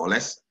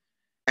 $200.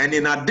 And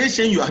in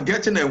addition, you are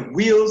getting a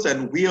Wheels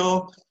and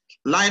Wheel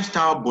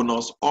lifestyle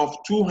bonus of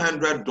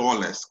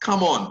 $200.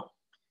 Come on.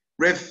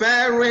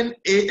 Referring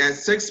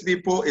 6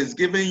 people is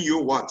giving you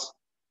what?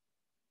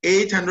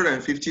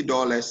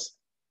 $850.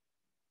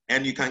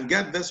 And you can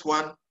get this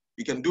one.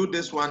 You can do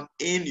this one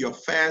in your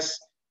first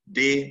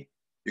day.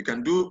 You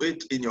can do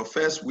it in your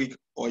first week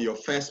or your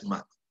first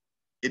month.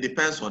 It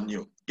depends on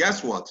you.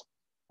 Guess what?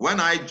 When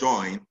I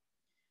joined,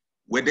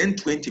 within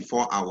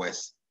 24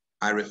 hours,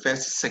 I referred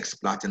 6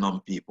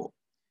 platinum people.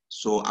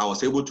 So I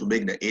was able to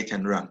make the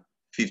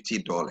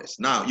 $850.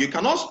 Now, you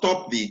cannot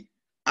stop the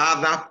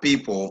other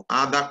people,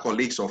 other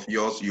colleagues of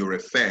yours you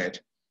referred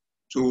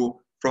to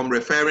from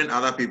referring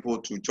other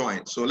people to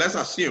join. So let's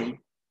assume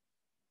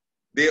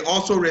they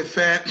also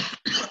refer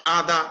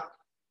other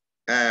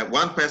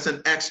 1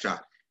 person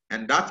extra,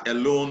 and that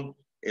alone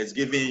is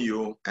giving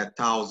you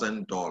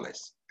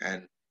 $1,000,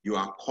 and you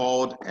are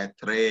called a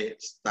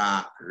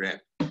 3-star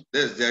rep.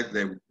 This is just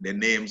the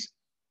names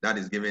that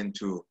is given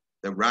to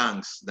the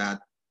ranks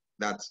that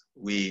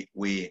we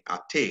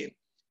attain.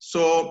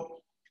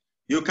 So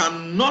you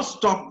cannot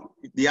stop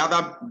the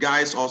other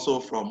guys also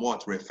from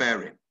what?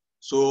 Referring.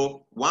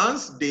 So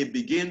once they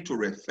begin to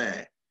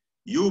refer,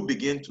 you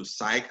begin to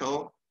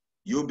cycle,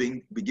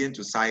 begin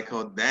to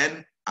cycle,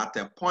 then at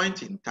a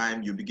point in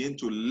time, you begin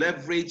to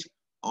leverage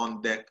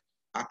on the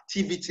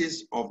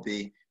activities of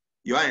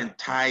your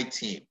entire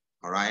team,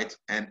 all right?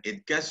 And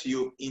it gets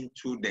you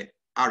into the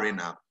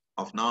arena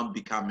of now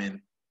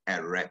becoming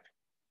a rep,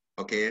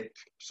 okay?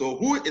 So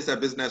who is a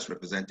business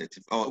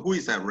representative, or who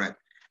is a rep?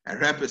 A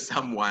rep is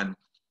someone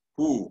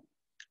who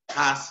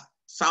has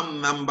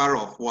some number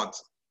of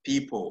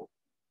people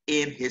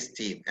in his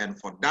team. And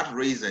for that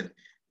reason,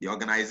 the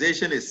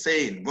organization is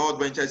saying, Vault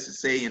Ventures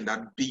is saying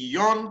that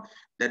beyond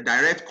the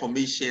direct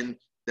commission,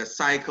 the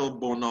cycle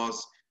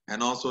bonus,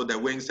 and also the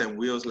Wings and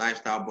Wheels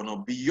lifestyle bonus,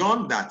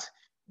 beyond that,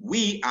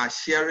 we are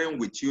sharing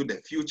with you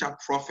the future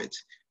profit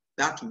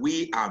that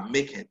we are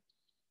making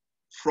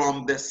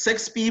from the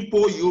 6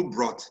 people you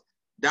brought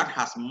that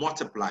has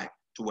multiplied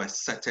to a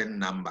certain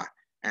number.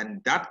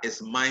 And that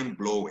is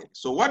mind-blowing.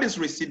 So what is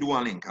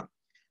residual income?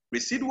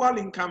 Residual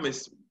income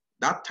is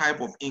that type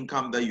of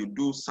income that you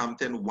do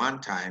something one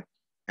time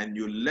and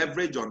you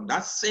leverage on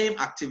that same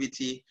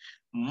activity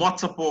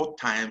multiple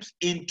times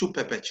into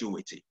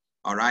perpetuity,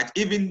 all right?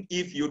 Even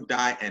if you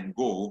die and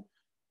go,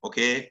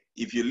 okay,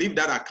 if you leave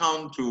that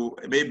account to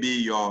maybe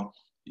your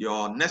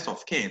next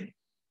of kin,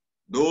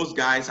 those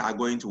guys are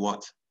going to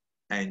what?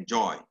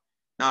 Enjoy.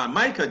 Now,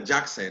 Michael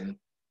Jackson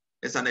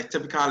is a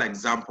typical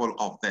example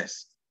of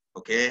this,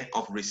 okay,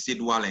 of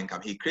residual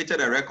income. He created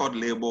a record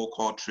label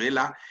called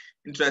Trailer.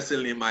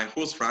 Interestingly, my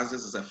host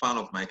Francis is a fan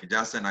of Michael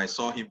Jackson. I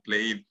saw him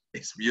playing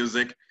his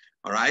music,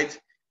 all right?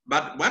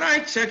 But when I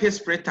check his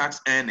pre-tax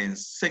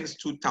earnings since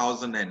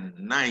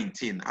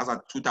 2019, as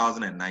of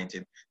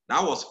 2019,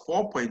 that was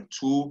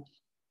 $4.2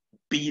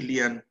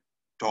 billion.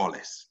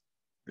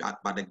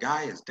 But the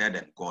guy is dead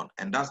and gone,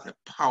 and that's the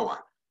power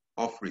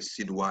of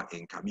residual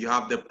income. You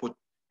have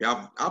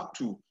up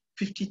to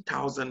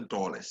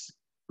 $50,000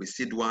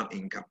 residual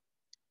income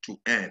to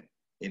earn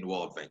in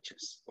Vault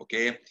Ventures,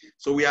 okay?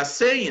 So we are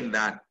saying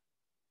that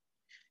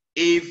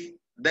if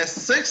the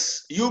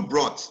 6 you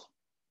brought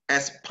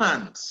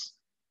expands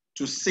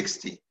to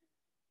 60,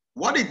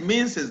 what it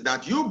means is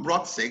that you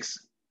brought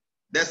 6,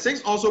 the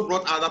 6 also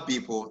brought other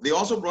people, they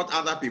also brought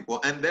other people,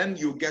 and then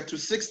you get to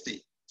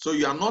 60. So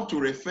you are not to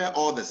refer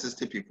all the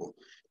 60 people.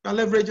 You are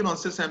leveraging on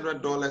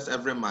 $600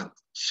 every month.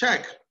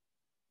 Check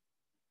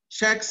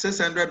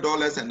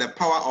 $600 and the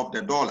power of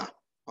the dollar,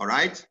 all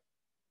right?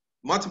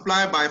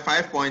 Multiply by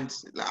 5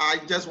 points. I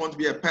just want to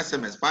be a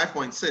pessimist,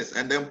 5.6,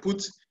 and then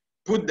put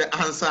the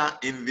answer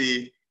in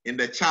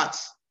the chat,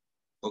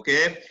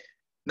 okay?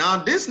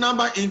 Now this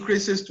number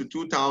increases to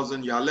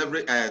 2,000. You are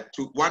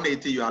to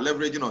 180. You are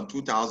leveraging on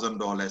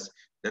 $2,000.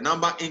 The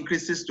number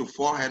increases to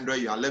 400.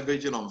 You are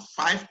leveraging on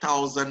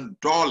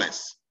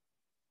 $5,000.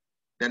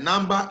 the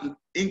number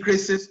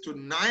increases to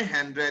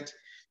 900.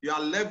 You are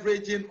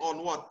leveraging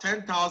on what?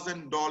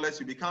 $10,000.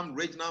 You become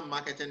regional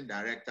marketing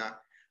director.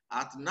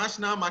 At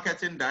national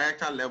marketing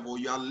director level,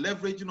 you are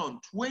leveraging on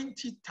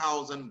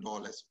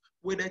 $20,000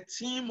 with a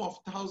team of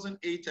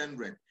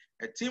 1,800.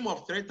 A team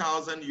of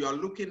 3,000, you are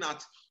looking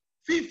at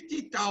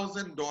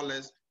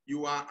 $50,000.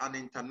 You are an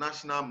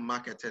international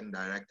marketing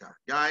director.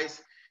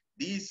 Guys,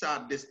 these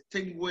are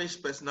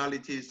distinguished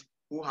personalities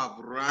who have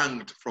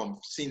ranked from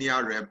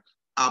senior rep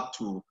up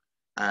to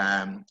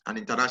an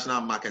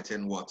international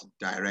marketing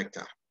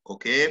director.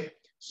 Okay,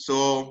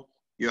 so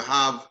you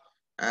have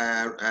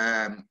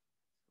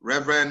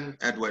Reverend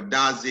Edward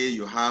Dazi,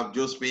 you have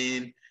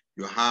Josephine,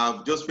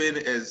 Josephine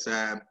is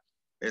a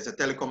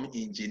telecom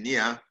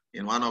engineer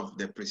in one of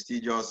the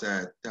prestigious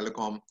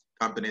telecom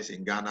companies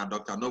in Ghana.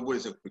 Dr. Noble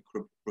is a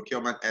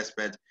procurement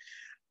expert.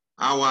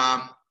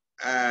 Our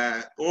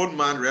old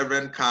man,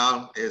 Reverend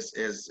Carl, is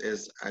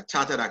a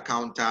chartered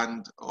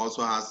accountant,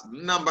 also has a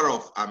number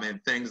of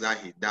things that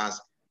he does,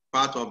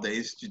 part of the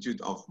Institute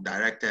of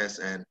Directors,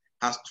 and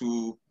has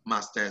 2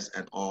 masters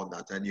and all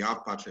that. And you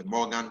have Patrick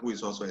Morgan, who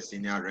is also a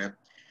senior rep.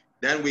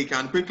 Then we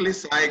can quickly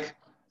cite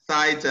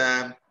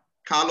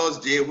Carlos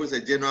J., who is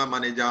a general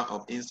manager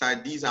of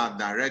Insight. These are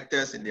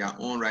directors in their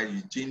own right.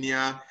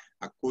 Eugenia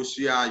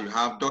Akosia, you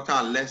have Dr.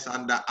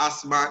 Alexander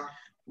Asma,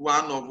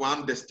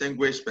 one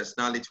distinguished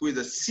personality, who is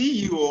the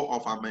CEO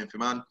of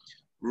Amenfiman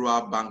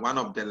Rural Bank, one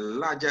of the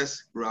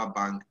largest rural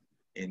banks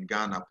in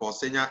Ghana. Paul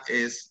Senya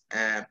is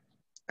a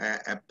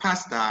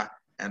pastor,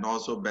 and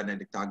also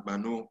Benedict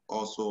Agbanu,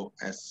 also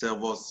a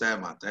civil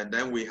servant. And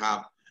then we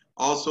have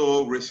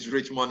also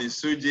Richmond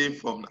Isuji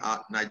from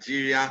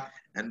Nigeria,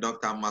 and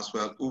Dr.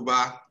 Maxwell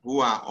Uba,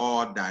 who are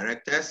all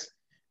directors.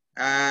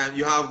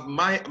 You have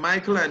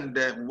Michael and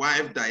the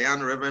wife,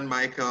 Diane, Reverend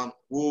Michael,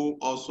 who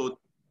also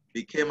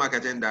became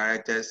marketing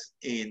directors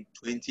in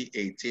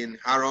 2018.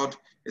 Harold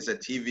is a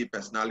TV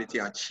personality,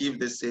 achieved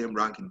the same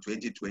rank in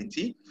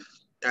 2020.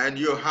 And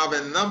you have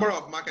a number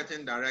of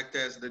marketing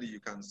directors that you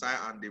can cite: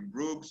 Andy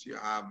Brooks, you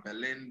have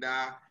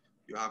Belinda,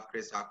 you have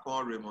Chris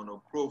Akon, Raymond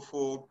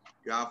Okrofo,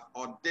 you have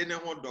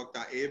Odeneho,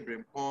 Dr.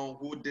 Abraham Pong,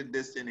 who did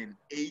this thing in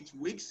 8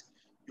 weeks.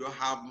 You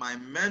have my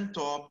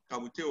mentor,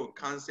 Kabute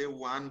Okanse,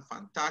 one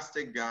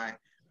fantastic guy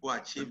who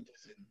achieved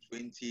this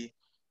in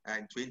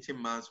 20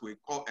 months. We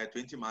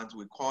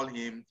call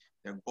him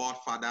the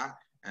Godfather,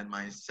 and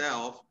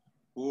myself,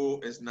 who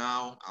is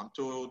now, I'm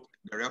told,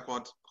 the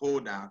record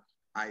holder.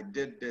 I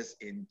did this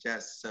in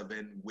just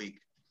 7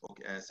 weeks.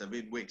 Okay,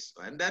 7 weeks.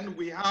 And then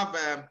we have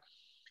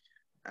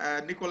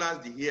Nicholas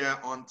De here.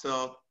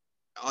 Until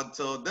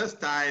this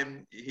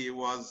time, he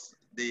was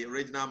the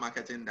regional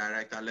marketing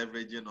director,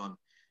 leveraging on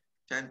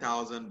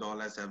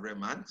 $10,000 every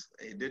month.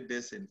 He did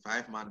this in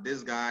 5 months.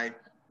 This guy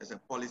is a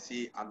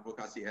policy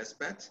advocacy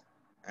expert,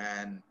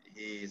 and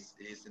he's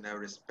in a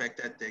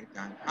respected think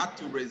tank. Had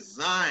to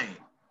resign.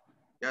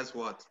 Guess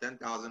what?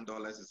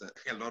 $10,000 is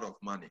a lot of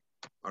money.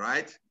 All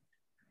right.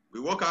 We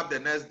woke up the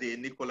next day.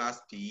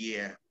 Nicholas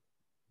Thier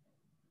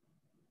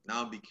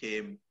now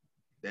became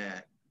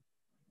the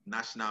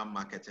national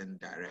marketing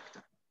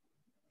director,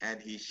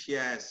 and he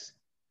shares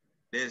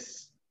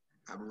this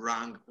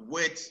rank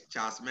with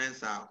Charles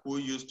Mensah, who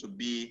used to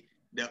be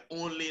the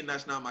only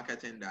national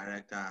marketing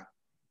director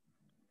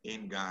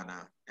in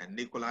Ghana, and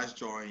Nicholas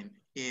joined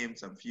him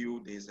some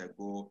few days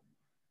ago.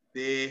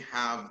 They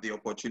have the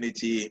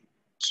opportunity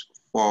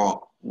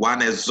for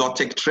one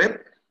exotic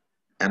trip,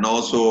 and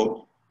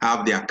also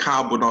have their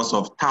car bonus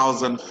of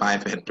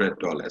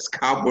 $1,500.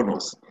 Car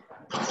bonus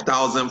of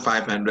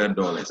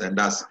 $1,500, and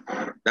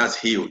that's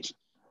huge.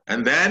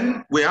 And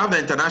then we have the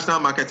international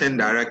marketing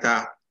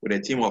director with a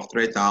team of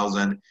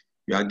 3,000.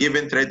 You are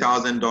given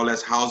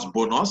 $3,000 house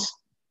bonus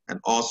and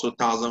also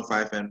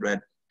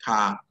 $1,500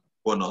 car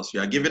bonus.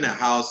 You are given a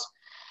house.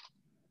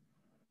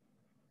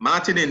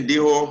 Martin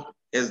Ndiho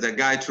is the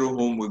guy through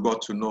whom we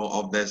got to know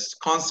of this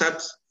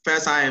concept.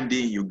 First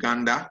IMD in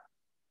Uganda,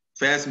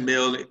 first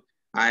male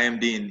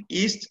IMD in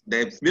East.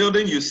 The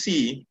building you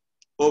see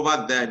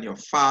over there in your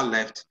far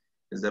left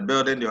is the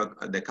building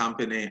the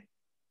company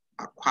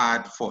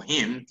acquired for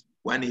him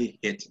when he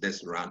hit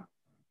this run.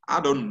 I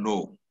don't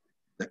know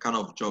the kind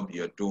of job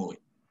you're doing.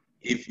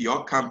 If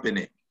your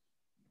company,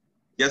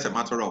 just a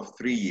matter of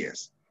 3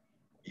 years,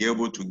 be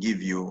able to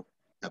give you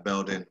a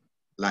building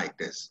like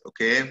this,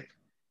 okay?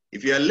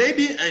 If you're a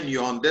lady and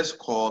you're on this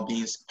call,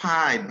 be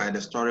inspired by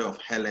the story of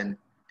Helen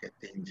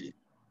Ketenji.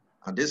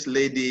 And this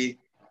lady,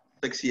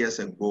 6 years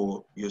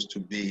ago, used to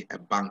be a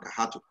banker,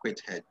 had to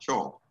quit her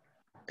job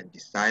and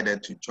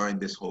decided to join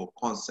this whole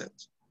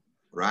concept,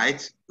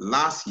 right?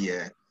 Last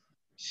year,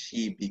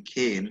 she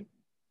became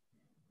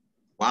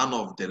one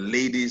of the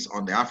ladies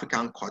on the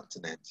African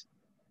continent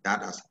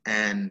that has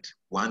earned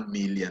 $1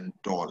 million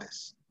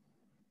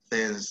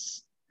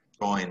since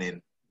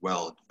joining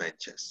World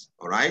Ventures,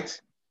 all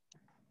right?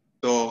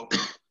 So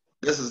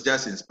this is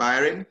just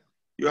inspiring.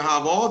 You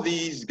have all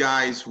these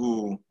guys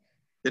who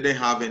didn't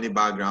have any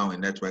background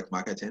in network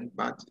marketing,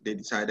 but they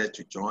decided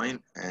to join,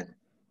 and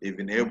they've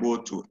been able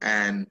to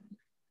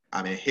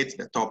hit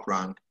the top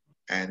rank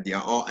and they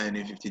are all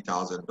earning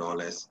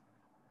 $50,000.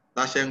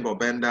 Sachin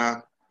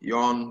Gobenda,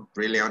 young,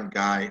 brilliant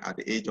guy at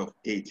the age of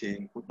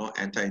 18, could not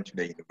enter into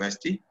the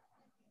university,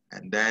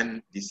 and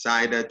then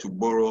decided to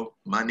borrow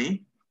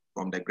money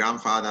from the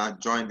grandfather,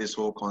 joined this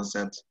whole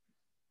concept,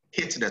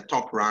 hit the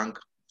top rank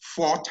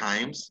 4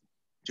 times.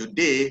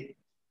 Today,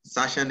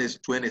 Sachin is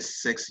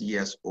 26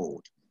 years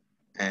old,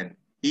 and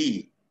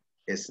he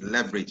is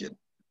leveraging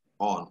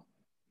on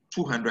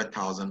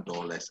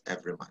 $200,000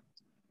 every month.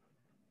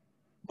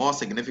 More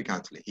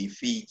significantly, he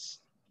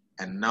feeds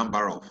a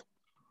number of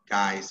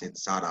guys in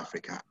South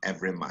Africa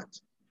every month.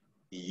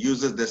 He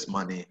uses this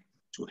money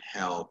to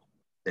help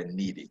the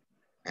needy.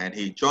 And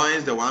he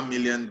joins the $1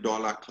 million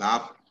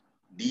club.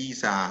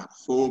 These are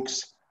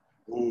folks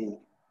who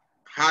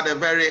had a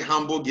very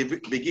humble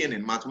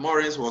beginning. Matt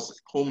Morris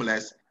was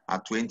homeless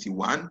at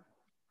 21.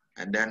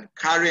 And then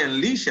Carrie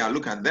and Lisha,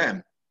 look at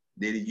them.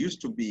 They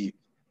used to be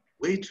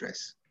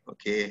waitress,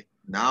 okay?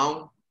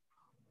 Now,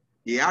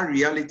 their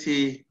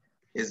reality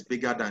is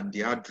bigger than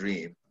their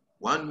dream.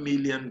 $1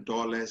 million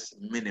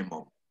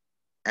minimum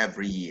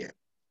every year.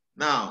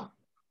 Now,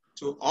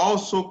 to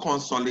also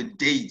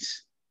consolidate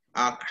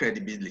our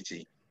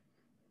credibility,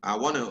 I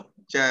want to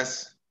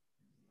just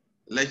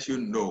let you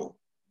know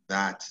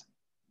that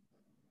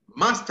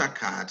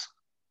MasterCard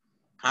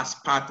has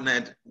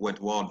partnered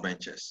with World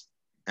Ventures,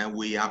 and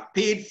we are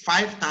paid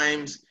 5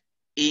 times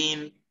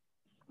in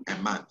a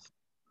month,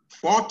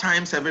 4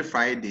 times every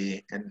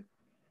Friday, and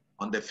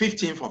on the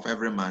 15th of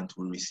every month,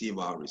 we receive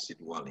our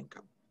residual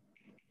income.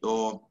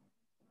 So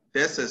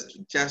this is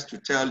just to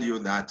tell you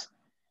that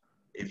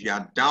if you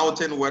are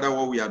doubting whether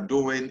what we are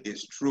doing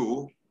is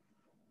true,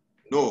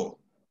 no,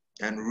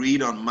 and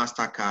read on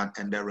MasterCard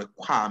and the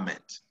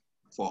requirement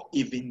for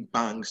even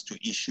banks to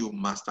issue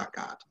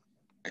MasterCard.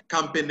 A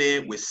company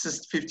with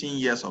 15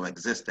 years of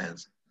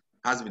existence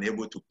has been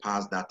able to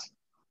pass that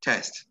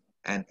test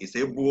and is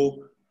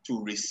able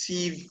to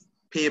receive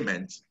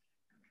payments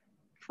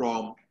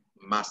from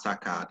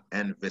MasterCard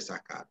and Visa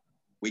card.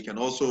 You can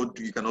also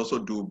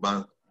do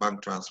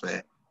bank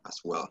transfer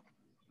as well.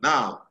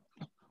 Now,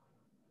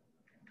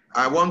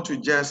 I want to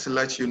just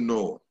let you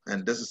know,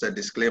 and this is a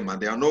disclaimer,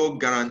 there are no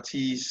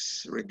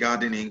guarantees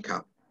regarding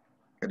income.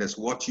 It is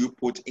what you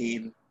put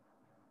in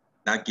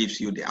that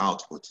gives you the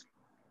output.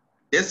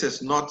 This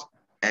is not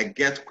a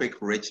get quick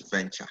rich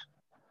venture,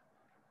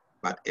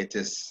 but it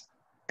is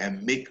a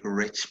make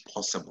rich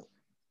possible.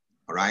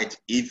 All right.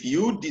 If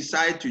you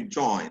decide to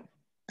join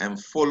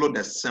and follow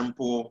the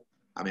simple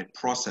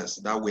process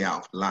that we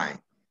outlined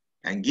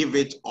and give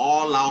it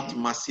all out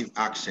massive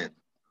action,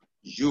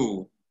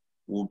 you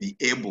will be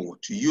able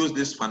to use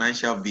this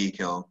financial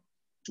vehicle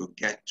to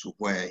get to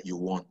where you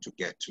want to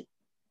get to.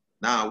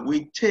 Now,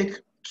 we take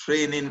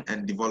training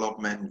and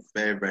development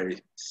very,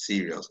 very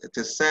serious. It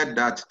is said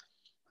that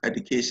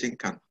education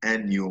can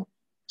earn you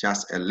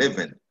just a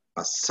living,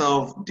 but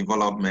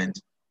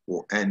self-development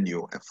will earn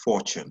you a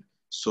fortune.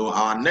 So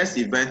our next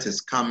event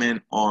is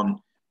coming on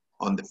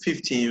the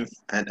 15th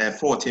and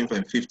 14th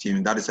and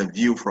 15th. That is a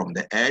view from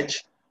the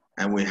edge.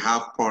 And we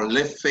have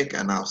prolific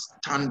and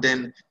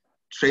outstanding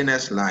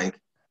trainers like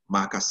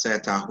Mark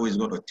Aseta, who is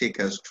going to take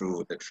us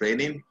through the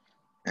training.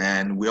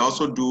 And we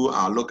also do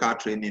our local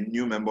training,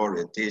 new member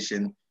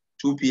orientation,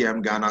 2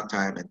 p.m. Ghana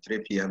time and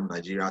 3 p.m.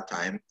 Nigeria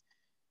time.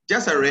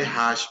 Just a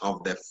rehash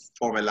of the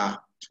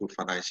formula to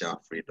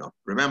financial freedom.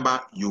 Remember,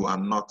 you are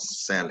not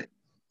selling,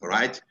 all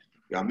right?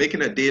 You are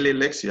making a daily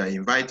lecture, you are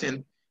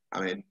inviting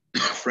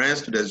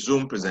friends to the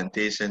Zoom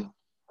presentation,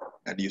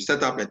 and you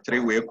set up a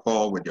 3-way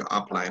call with your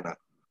upliner,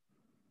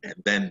 and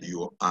then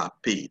you are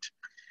paid.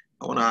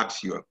 I want to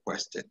ask you a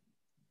question.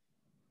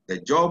 The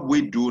job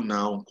we do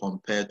now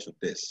compared to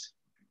this,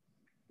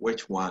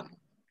 which one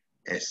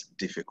is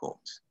difficult,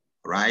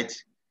 right?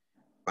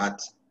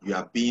 But you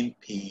are being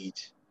paid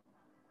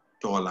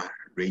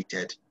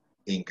dollar-rated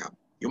income.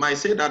 You might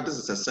say that this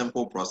is a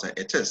simple process.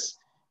 It is.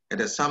 It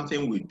is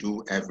something we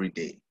do every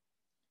day.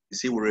 You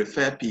see, we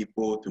refer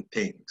people to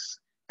things.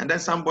 And then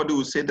somebody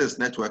will say this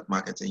network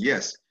marketing.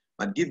 Yes,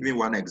 but give me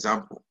one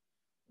example.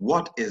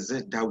 What is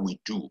it that we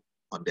do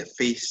on the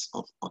face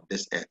of on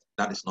this earth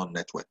that is not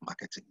network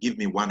marketing? Give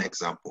me one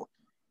example.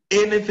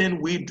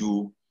 Anything we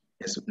do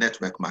is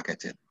network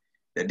marketing.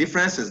 The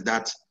difference is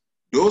that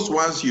those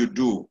ones you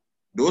do,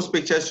 those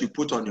pictures you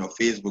put on your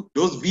Facebook,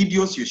 those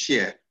videos you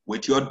share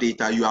with your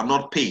data, you are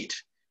not paid.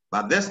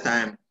 But this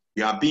time,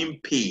 you are being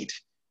paid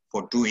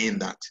for doing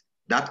that.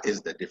 That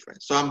is the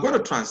difference. So I'm going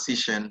to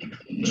transition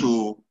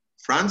to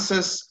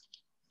Francis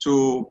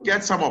to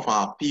get some of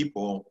our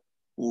people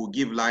who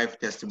give live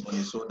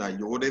testimony so that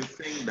you wouldn't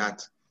think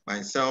that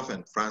myself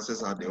and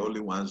Francis are the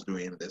only ones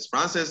doing this.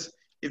 Francis,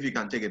 if you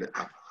can take it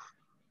up.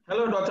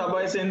 Hello, Dr.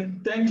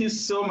 Boyson. Thank you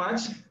so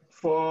much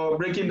for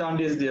breaking down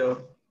this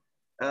deal.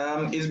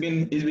 It's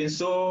been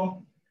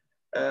so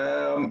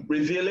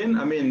revealing.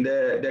 I mean,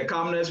 the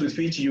calmness with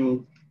which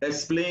you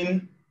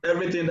explain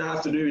everything that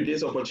has to do with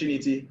this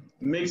opportunity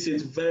makes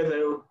it very,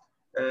 very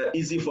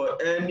easy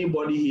for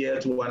anybody here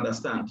to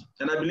understand.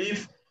 And I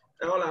believe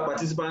all our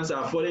participants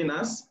are following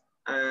us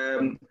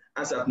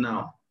as at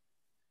now.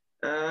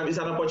 it's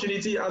an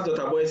opportunity, as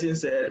Dr. Boyson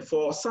said,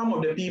 for some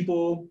of the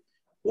people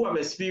who have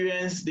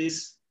experienced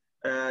this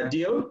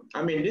deal.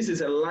 I mean, this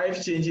is a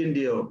life-changing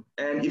deal.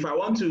 And if I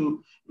want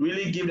to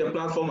really give the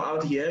platform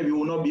out here, we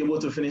will not be able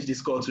to finish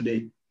this call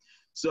today.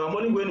 So I'm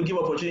only going to give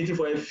opportunity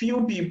for a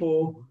few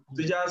people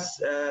to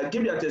just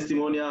give their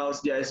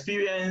testimonials, their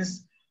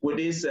experience with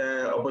this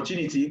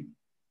opportunity,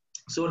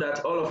 so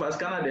that all of us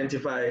can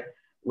identify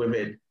with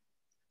it.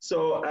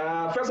 So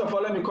first of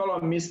all, let me call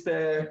on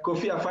Mr.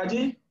 Kofi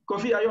Afaji.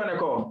 Kofi, are you on the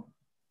call?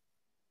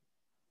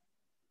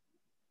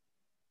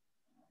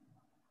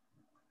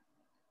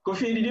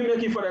 Kofi, did you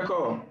make it for the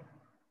call?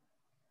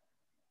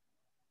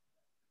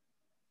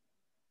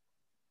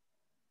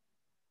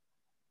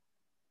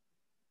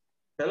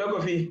 Hello,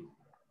 Kofi.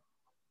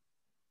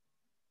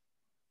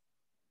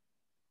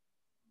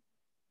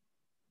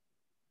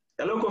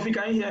 Hello, Kofi,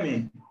 can you hear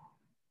me?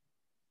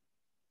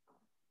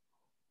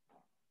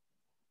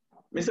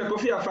 Mr.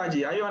 Kofi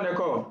Afaji, are you on the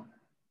call?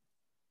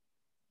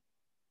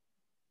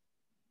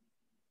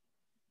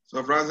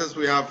 So, Francis,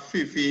 we have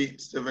Fifi,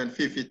 Stephen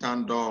Fifi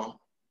Tando,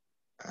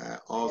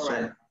 also.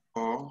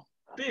 Right.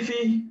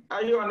 Fifi,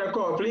 are you on the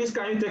call? Please,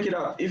 can you take it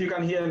up if you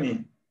can hear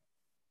me?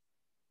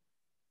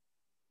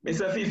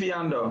 Mr. Fifi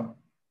Ando.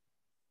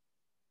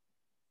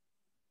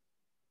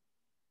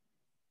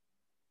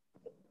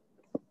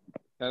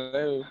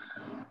 Hello.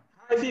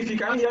 Hi, Fifi,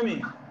 can you hear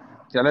me?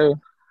 Hello.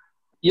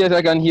 Yes,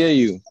 I can hear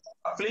you.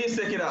 Please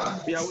take it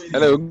up. We are waiting.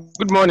 Hello.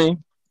 Good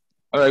morning.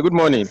 All right. Good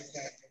morning.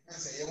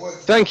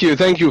 Thank you.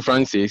 Thank you,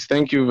 Francis.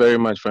 Thank you very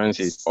much,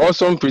 Francis.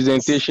 Awesome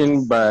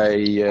presentation by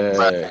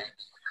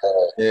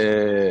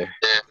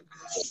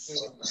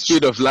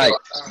Speed of Light,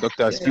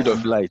 Dr. Speed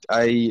of Light.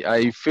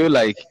 I feel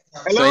like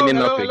signing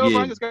up again.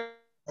 Francis,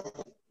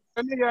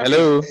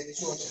 hello.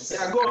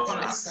 Yeah, go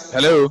on.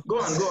 Hello. Go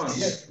on.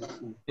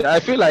 Yeah, I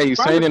feel like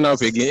signing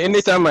up again.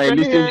 Anytime I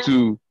listen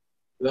to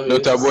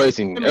Dr.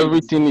 Boyson,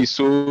 everything is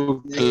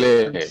so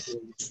clear.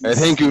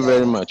 Thank you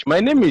very much. My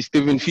name is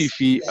Stephen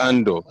Fifi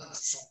Ando.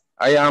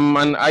 I am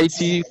an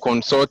IT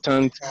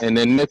consultant and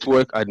a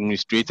network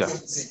administrator.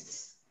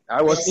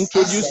 I was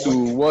introduced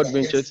to World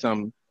Ventures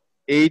some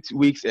 8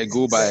 weeks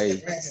ago by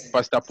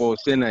Pastor Paul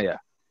Senaya.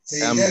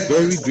 I'm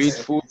very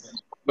grateful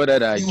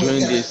that I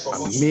joined this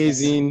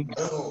amazing,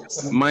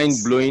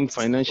 mind-blowing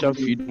financial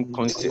freedom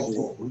concept.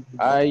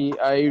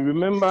 I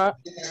remember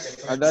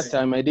at that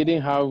time I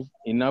didn't have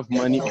enough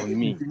money on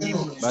me,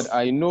 but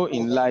I know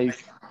in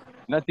life,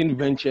 nothing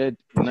ventured,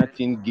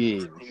 nothing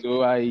gained.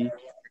 So I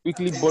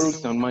quickly borrowed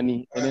some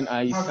money and then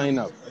I signed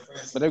up.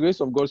 By the grace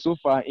of God, so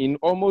far in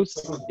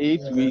almost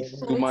 8 weeks,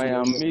 to my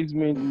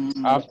amazement,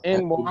 I've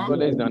earned more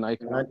dollars than I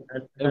can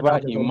ever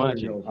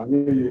imagine.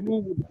 Who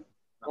would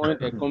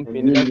join a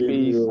company that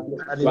pays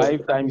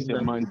 5 times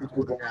a month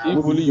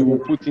if only you will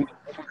put in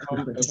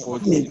some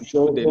effort to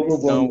ensure the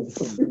down?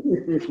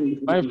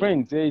 My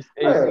friend says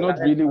it's not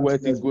really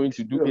worth it going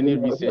to do any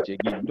research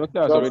again.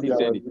 Doctor has already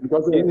said it.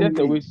 It's just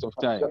a waste of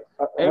time.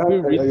 Every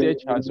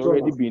research has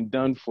already been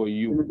done for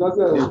you.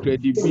 The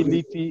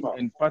credibility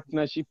and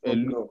partnership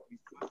alone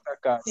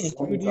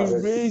should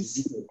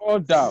erase all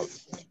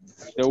doubts.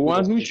 The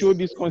one who showed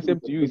this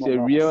concept to you is a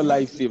real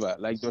lifesaver,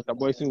 like Dr.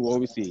 Boyson will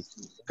always say.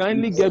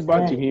 Kindly get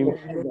back to him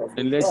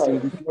and let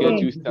him get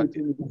you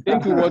started.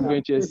 Thank you, World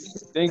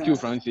Ventures. Thank you,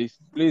 Francis.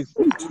 Please.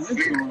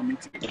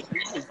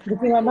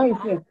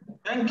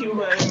 Thank you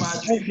very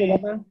much, Fifi,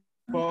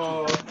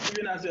 for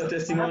giving us your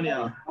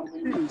testimonial.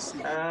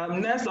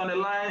 Next on the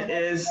line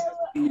is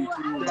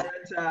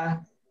Director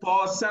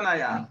Paul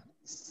Senaya.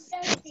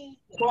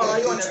 Paul, are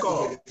you on the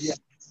call?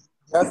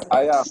 Yes,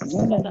 I am.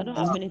 I don't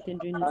have anything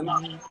doing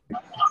it.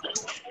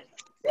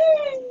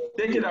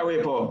 Take it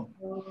away, Paul.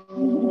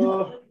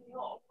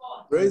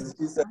 Praise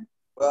Jesus.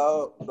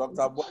 Well,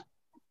 Dr. Boy,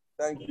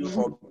 thank you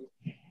for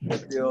the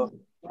deal.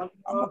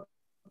 I'm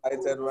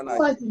excited when I'll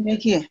start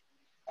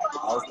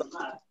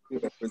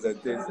the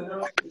presentation.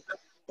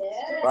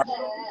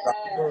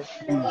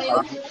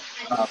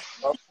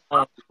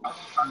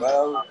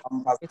 Well,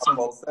 I'm Pastor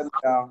Paul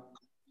Senaya,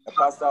 a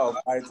pastor of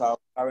ITAL,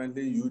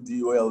 currently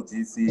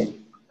UDOLGC,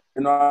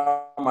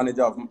 general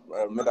manager of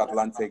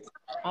Mid-Atlantic,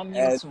 and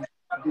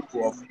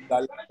people of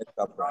Italy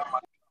Enterprise.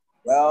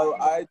 Well,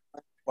 I joined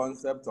the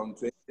concept on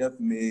 20th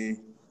May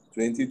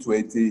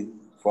 2020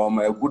 from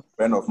a good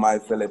friend of mine,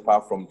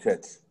 Philippa, from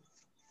church.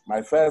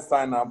 My first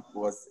sign-up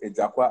was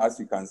Ejakwa. As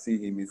you can see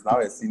him, he's now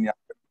a senior.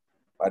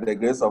 By the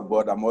grace of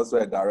God, I'm also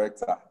a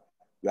director.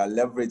 I'm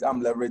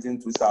leveraging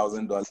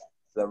 $2,000,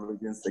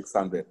 leveraging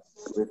 $600.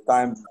 With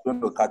time, it's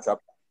going to catch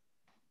up.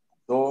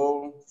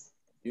 So,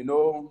 you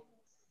know,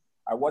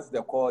 I watched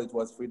the call. It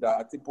was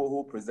Frida Atipo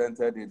who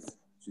presented it.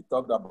 She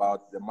talked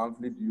about the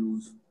monthly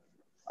dues.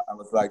 I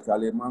was like,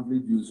 Charlie, monthly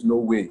dues, no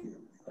way.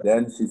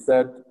 Then she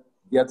said,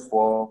 get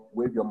 4,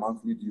 waive your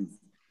monthly dues.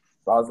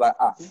 So I was like,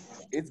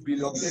 8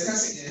 billion.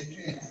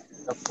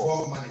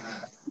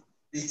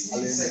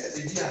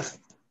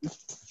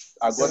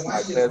 I got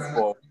my first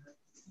 4,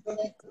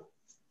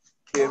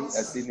 became a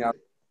senior,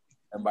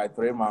 and by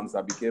 3 months,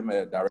 I became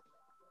a director.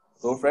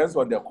 So friends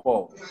on the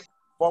call,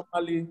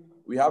 formally,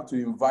 we have to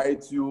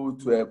invite you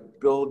to a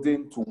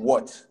building to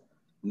watch.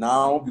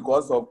 Now,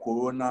 because of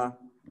Corona,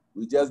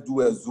 we just do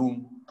a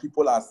Zoom.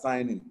 People are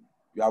signing.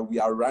 We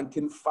are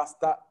ranking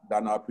faster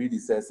than our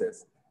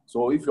predecessors.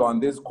 So if you're on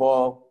this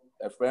call,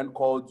 a friend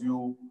called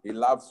you, he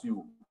loves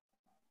you.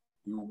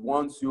 He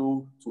wants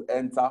you to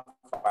enter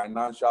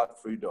financial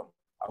freedom.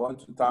 I want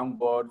to thank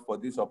God for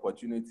this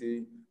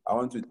opportunity. I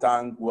want to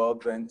thank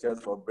World Ventures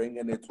for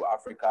bringing it to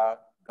Africa,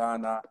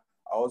 Ghana.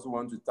 I also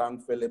want to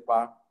thank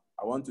Philippa.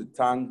 I want to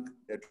thank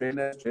the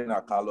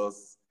trainer,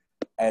 Carlos,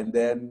 and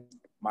then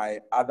my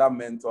other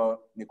mentor,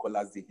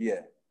 Nicolas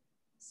Dihier.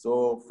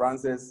 So,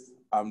 Francis,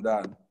 I'm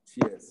done.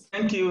 Cheers.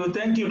 Thank you,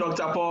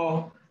 Dr.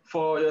 Paul,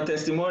 for your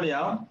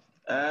testimonial.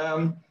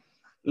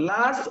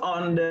 Last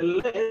on the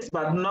list,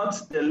 but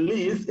not the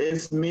least,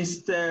 is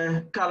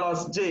Mr.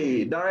 Carlos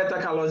J, Director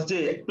Carlos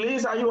J.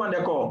 Please, are you on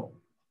the call?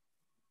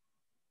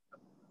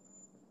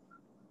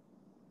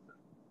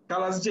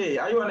 Carlos J,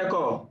 are you on the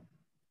call?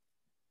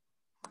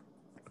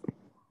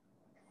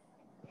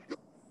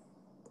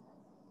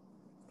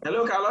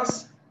 Hello,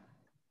 Carlos.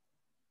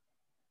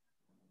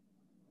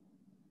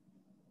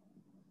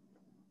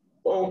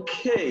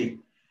 Okay.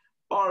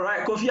 All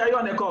right, Kofi, are you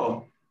on the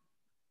call?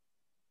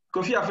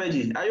 Kofi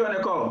Afeji, are you on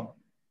the call?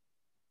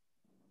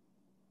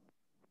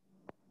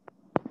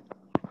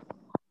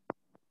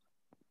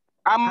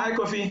 Hi,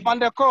 Kofi. On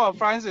the call,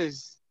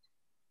 Francis.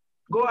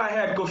 Go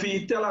ahead,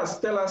 Kofi. Tell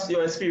us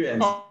your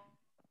experience.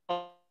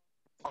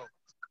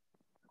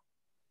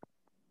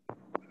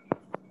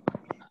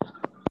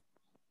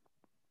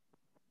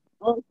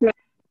 Okay.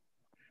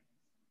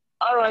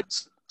 All right.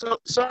 So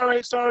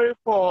sorry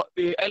for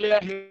the earlier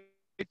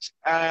hitch.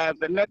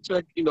 The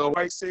network,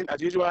 rising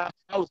as usual. I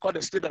would call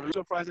the state of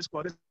Region Francis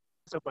for this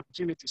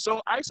opportunity.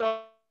 So I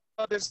saw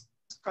this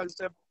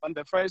concept on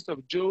the 1st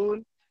of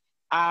June,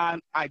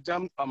 and I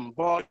jumped on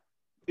board,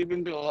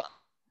 even though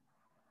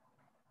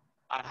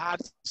I had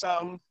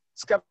some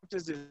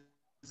skepticism.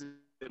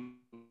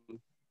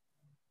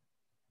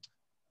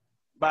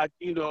 But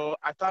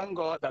I thank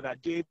God that I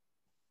did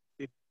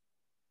it,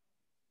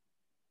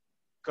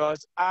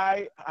 because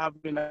I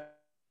have been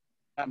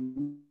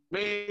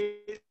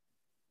amazed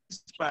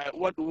by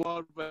what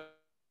World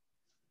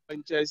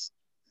Ventures,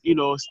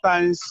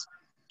 stands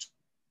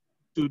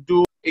to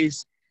do.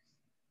 Is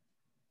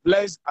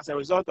blessed as a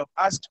result of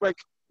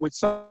aspect with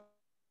some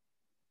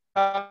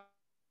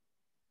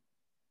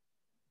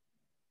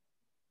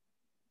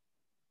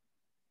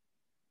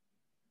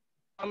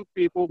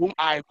people whom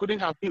I couldn't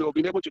have been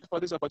able to for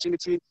this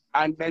opportunity,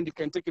 and then you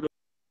can take it.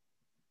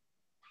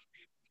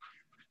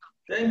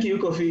 Thank you,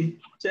 Kofi.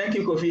 Thank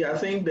you, Kofi. I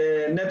think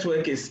the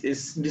network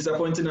is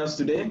disappointing us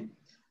today.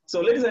 So,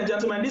 ladies and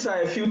gentlemen, these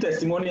are a few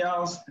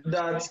testimonials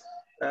that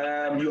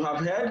you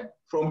have heard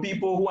from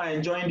people who are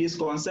enjoying this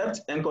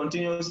concept and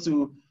continues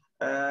to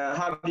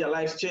have their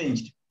lives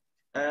changed.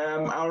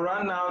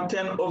 I'll now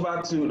turn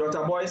over to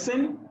Dr.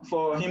 Boyson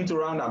for him to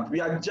round up. We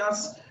are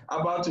just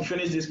about to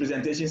finish this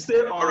presentation.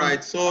 Stay on. All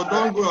right, so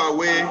don't go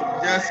away,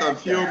 just a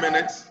few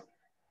minutes.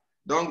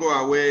 Don't go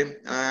away.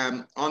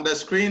 On the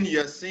screen,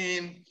 you're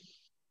seeing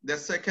the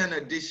second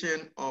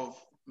edition of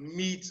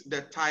Meet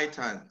the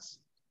Titans.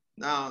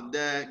 Now,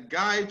 the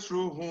guy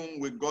through whom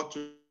we got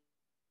to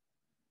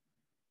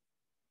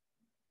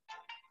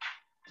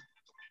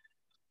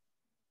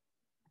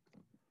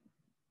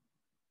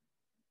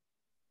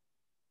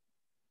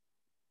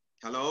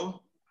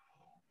Hello?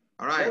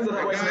 All right, the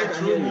guy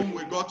through whom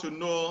we got to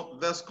know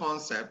this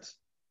concept,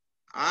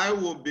 I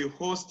will be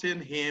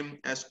hosting him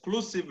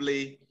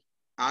exclusively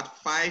at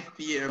 5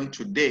 p.m.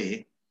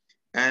 today.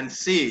 And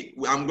see,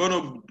 I'm going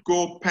to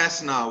go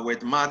personal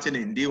with Martin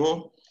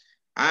Ndiho.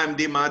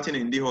 IMD Martin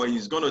Ndiho.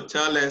 He's going to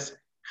tell us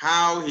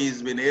how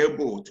he's been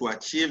able to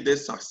achieve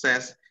this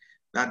success.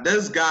 That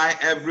this guy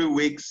every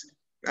week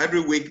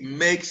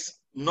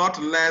makes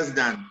not less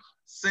than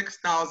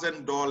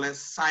 $6,000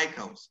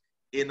 cycles,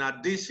 in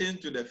addition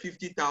to the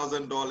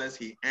 $50,000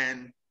 he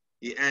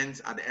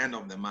earns at the end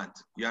of the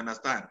month. You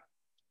understand?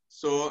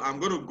 So I'm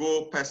going to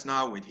go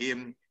personal with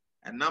him.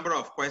 A number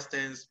of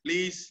questions.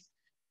 Please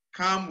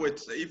come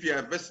with, if you're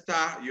a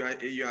visitor, you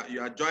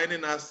are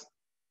joining us,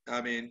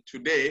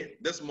 today,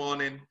 this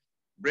morning,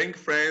 bring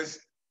friends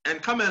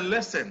and come and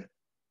listen.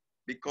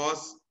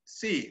 Because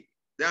see,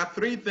 there are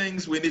three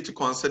things we need to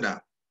consider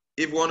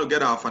if we want to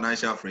get our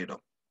financial freedom.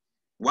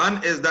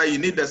 One is that you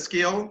need the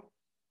skill,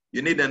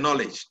 you need the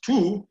knowledge.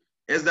 Two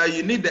is that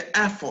you need the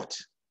effort.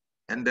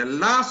 And the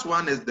last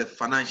one is the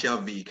financial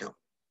vehicle.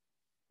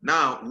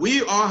 Now,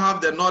 we all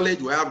have the knowledge,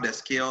 we have the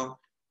skill,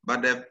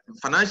 but the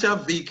financial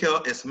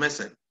vehicle is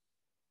missing.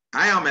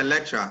 I am a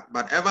lecturer,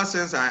 but ever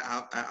since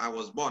I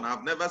was born,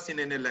 I've never seen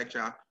any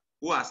lecturer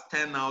who has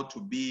turned out to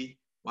be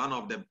one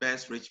of the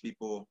best rich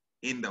people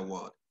in the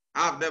world.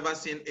 I've never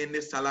seen any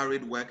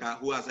salaried worker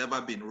who has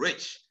ever been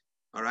rich,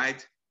 all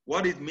right?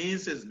 What it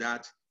means is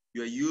that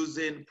you're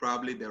using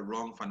probably the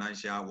wrong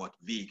financial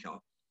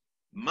vehicle.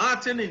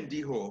 Martin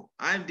Ndiho,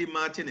 IMD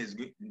Martin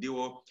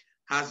Ndiho,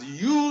 has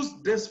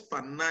used this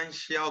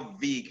financial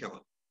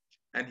vehicle,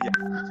 and he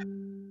has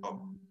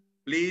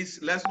Please,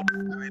 let's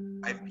do it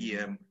at 5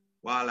 p.m.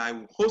 while I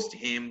will host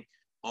him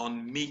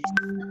on Meet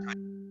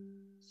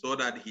so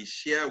that he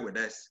share with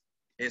us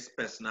his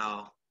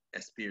personal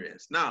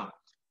experience. Now,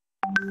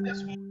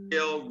 this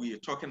skill we're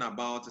talking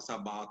about is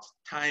about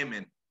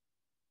timing,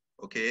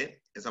 okay?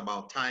 It's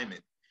about timing.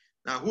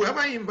 Now,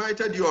 whoever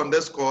invited you on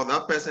this call,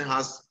 that person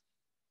has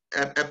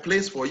a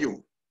place for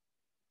you.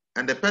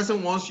 And the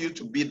person wants you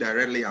to be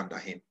directly under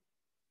him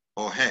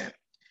or her.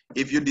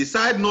 If you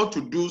decide not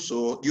to do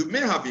so, you may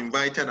have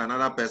invited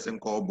another person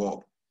called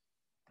Bob.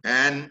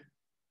 And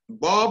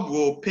Bob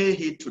will pay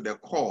heed to the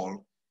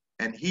call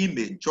and he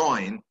may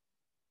join,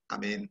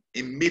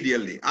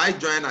 immediately. I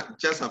join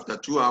just after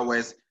 2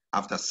 hours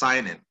after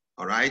signing,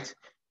 all right?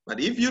 But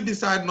if you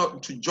decide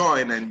not to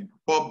join and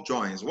Bob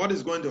joins, what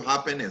is going to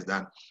happen is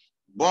that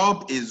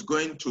Bob is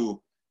going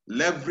to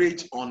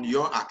leverage on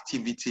your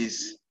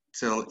activities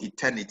till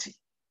eternity.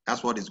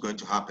 That's what is going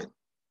to happen.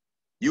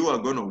 You are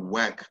going to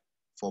work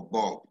for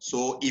Bob.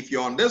 So if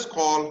you're on this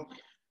call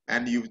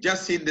and you've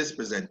just seen this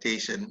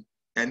presentation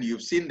and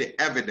you've seen the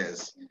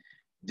evidence,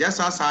 just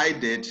as I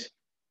did,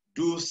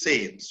 do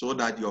same so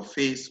that your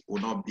face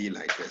will not be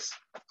like this.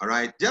 All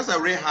right, just a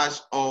rehash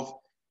of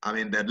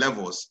the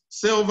levels.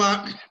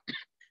 Silver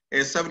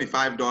is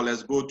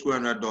 $75, gold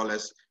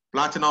 $200,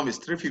 platinum is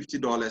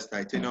 $350,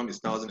 titanium is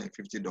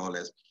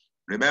 $1,050.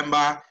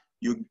 Remember,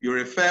 you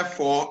refer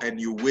for and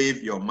you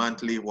waive your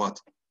monthly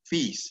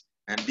fees.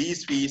 And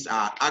these fees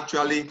are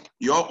actually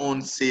your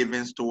own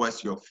savings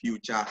towards your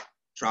future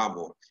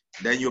travel.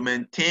 Then you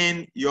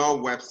maintain your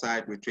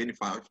website with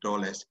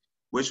 $25,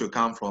 which will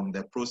come from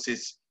the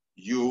process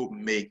you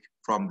make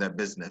from the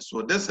business.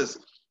 So this is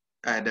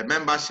the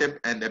membership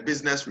and the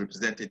business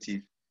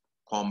representative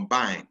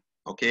combined,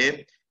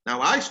 okay? Now,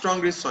 I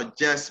strongly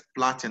suggest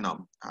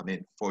platinum,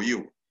 for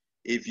you.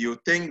 If you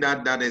think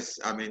that that is,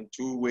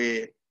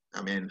 two-way,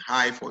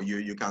 high for you,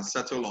 you can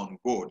settle on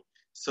gold.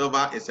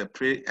 Silver is a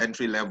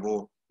pre-entry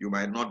level. You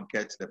might not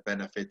get the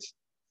benefits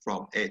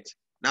from it.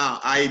 Now,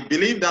 I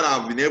believe that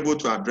I've been able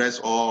to address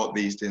all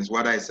these things,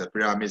 whether it's a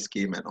pyramid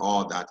scheme and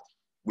all that.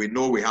 We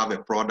know we have a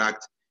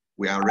product,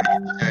 we are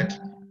registered,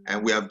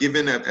 and we have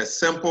given a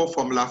simple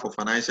formula for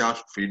financial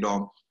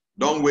freedom.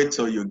 Don't wait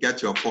till you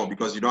get your call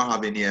because you don't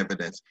have any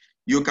evidence.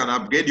 You can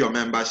upgrade your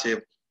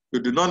membership. You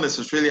do not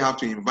necessarily have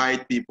to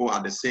invite people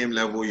at the same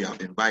level you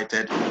have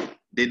invited.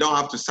 They don't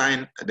have to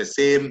sign at the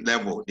same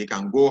level. They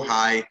can go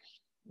high.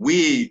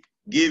 We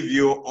give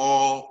you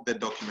all the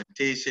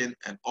documentation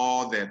and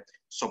all the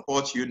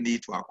support you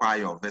need to acquire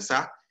your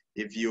visa.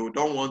 If you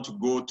don't want to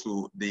go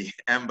to the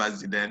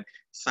embassy, then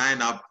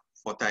sign up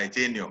for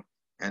titanium.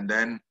 And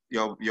then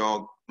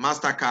your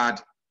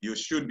MasterCard, you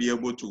should be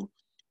able to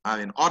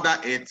order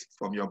it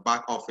from your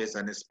back office,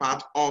 and it's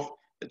part of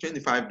the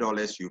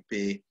 $25 you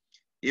pay.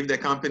 If the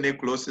company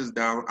closes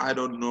down, I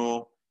don't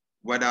know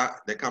whether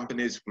the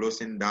company is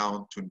closing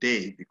down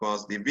today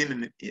because they've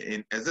been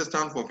in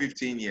existence for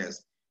 15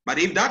 years. But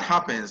if that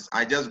happens,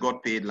 I just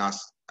got paid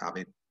last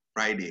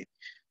Friday.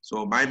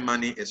 So my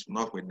money is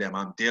not with them.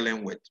 I'm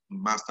dealing with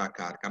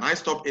MasterCard. Can I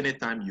stop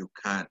anytime? You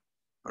can,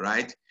 all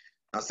right?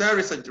 Now, Sir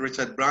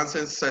Richard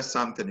Branson said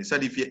something. He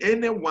said,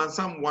 if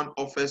someone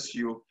offers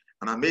you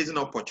an amazing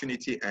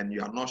opportunity and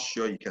you are not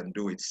sure you can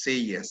do it, say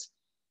yes,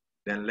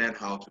 then learn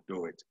how to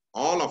do it.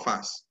 All of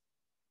us,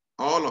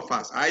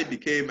 I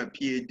became a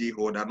PhD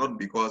holder, not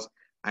because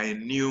I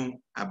knew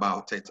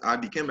about it. I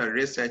became a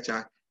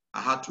researcher.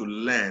 I had to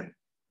learn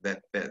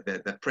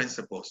the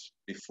principles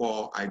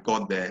before I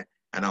got there,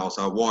 and I was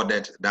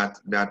awarded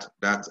that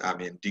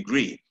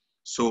degree.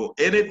 So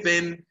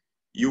anything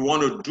you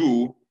want to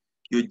do,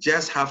 you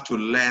just have to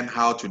learn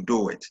how to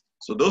do it.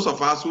 So those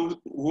of us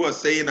who are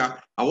saying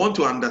that I want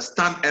to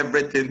understand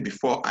everything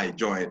before I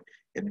join,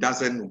 it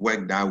doesn't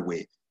work that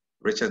way.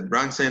 Richard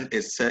Branson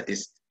is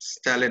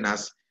telling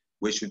us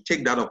we should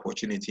take that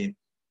opportunity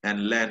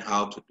and learn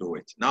how to do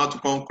it. Now, to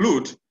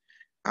conclude,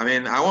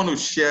 I want to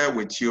share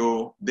with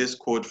you this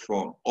quote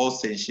from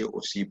Olsenshie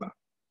Oshiba.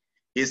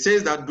 He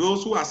says that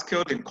those who are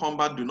skilled in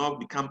combat do not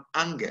become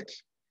angered.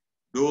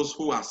 Those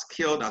who are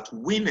skilled at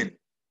winning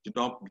do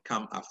not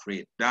become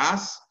afraid.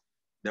 Thus,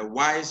 the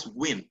wise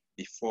win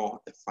before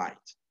the fight,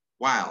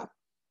 while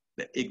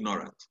the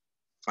ignorant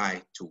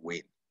fight to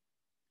win.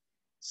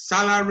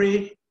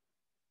 Salaried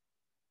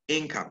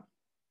income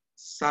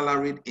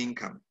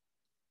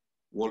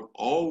will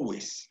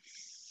always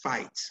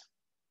fight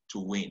to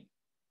win.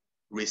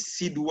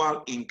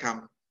 Residual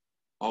income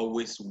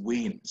always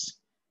wins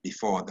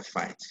before the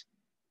fight.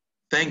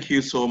 Thank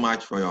you so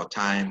much for your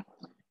time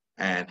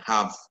and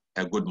have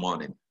a good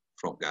morning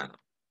from Ghana.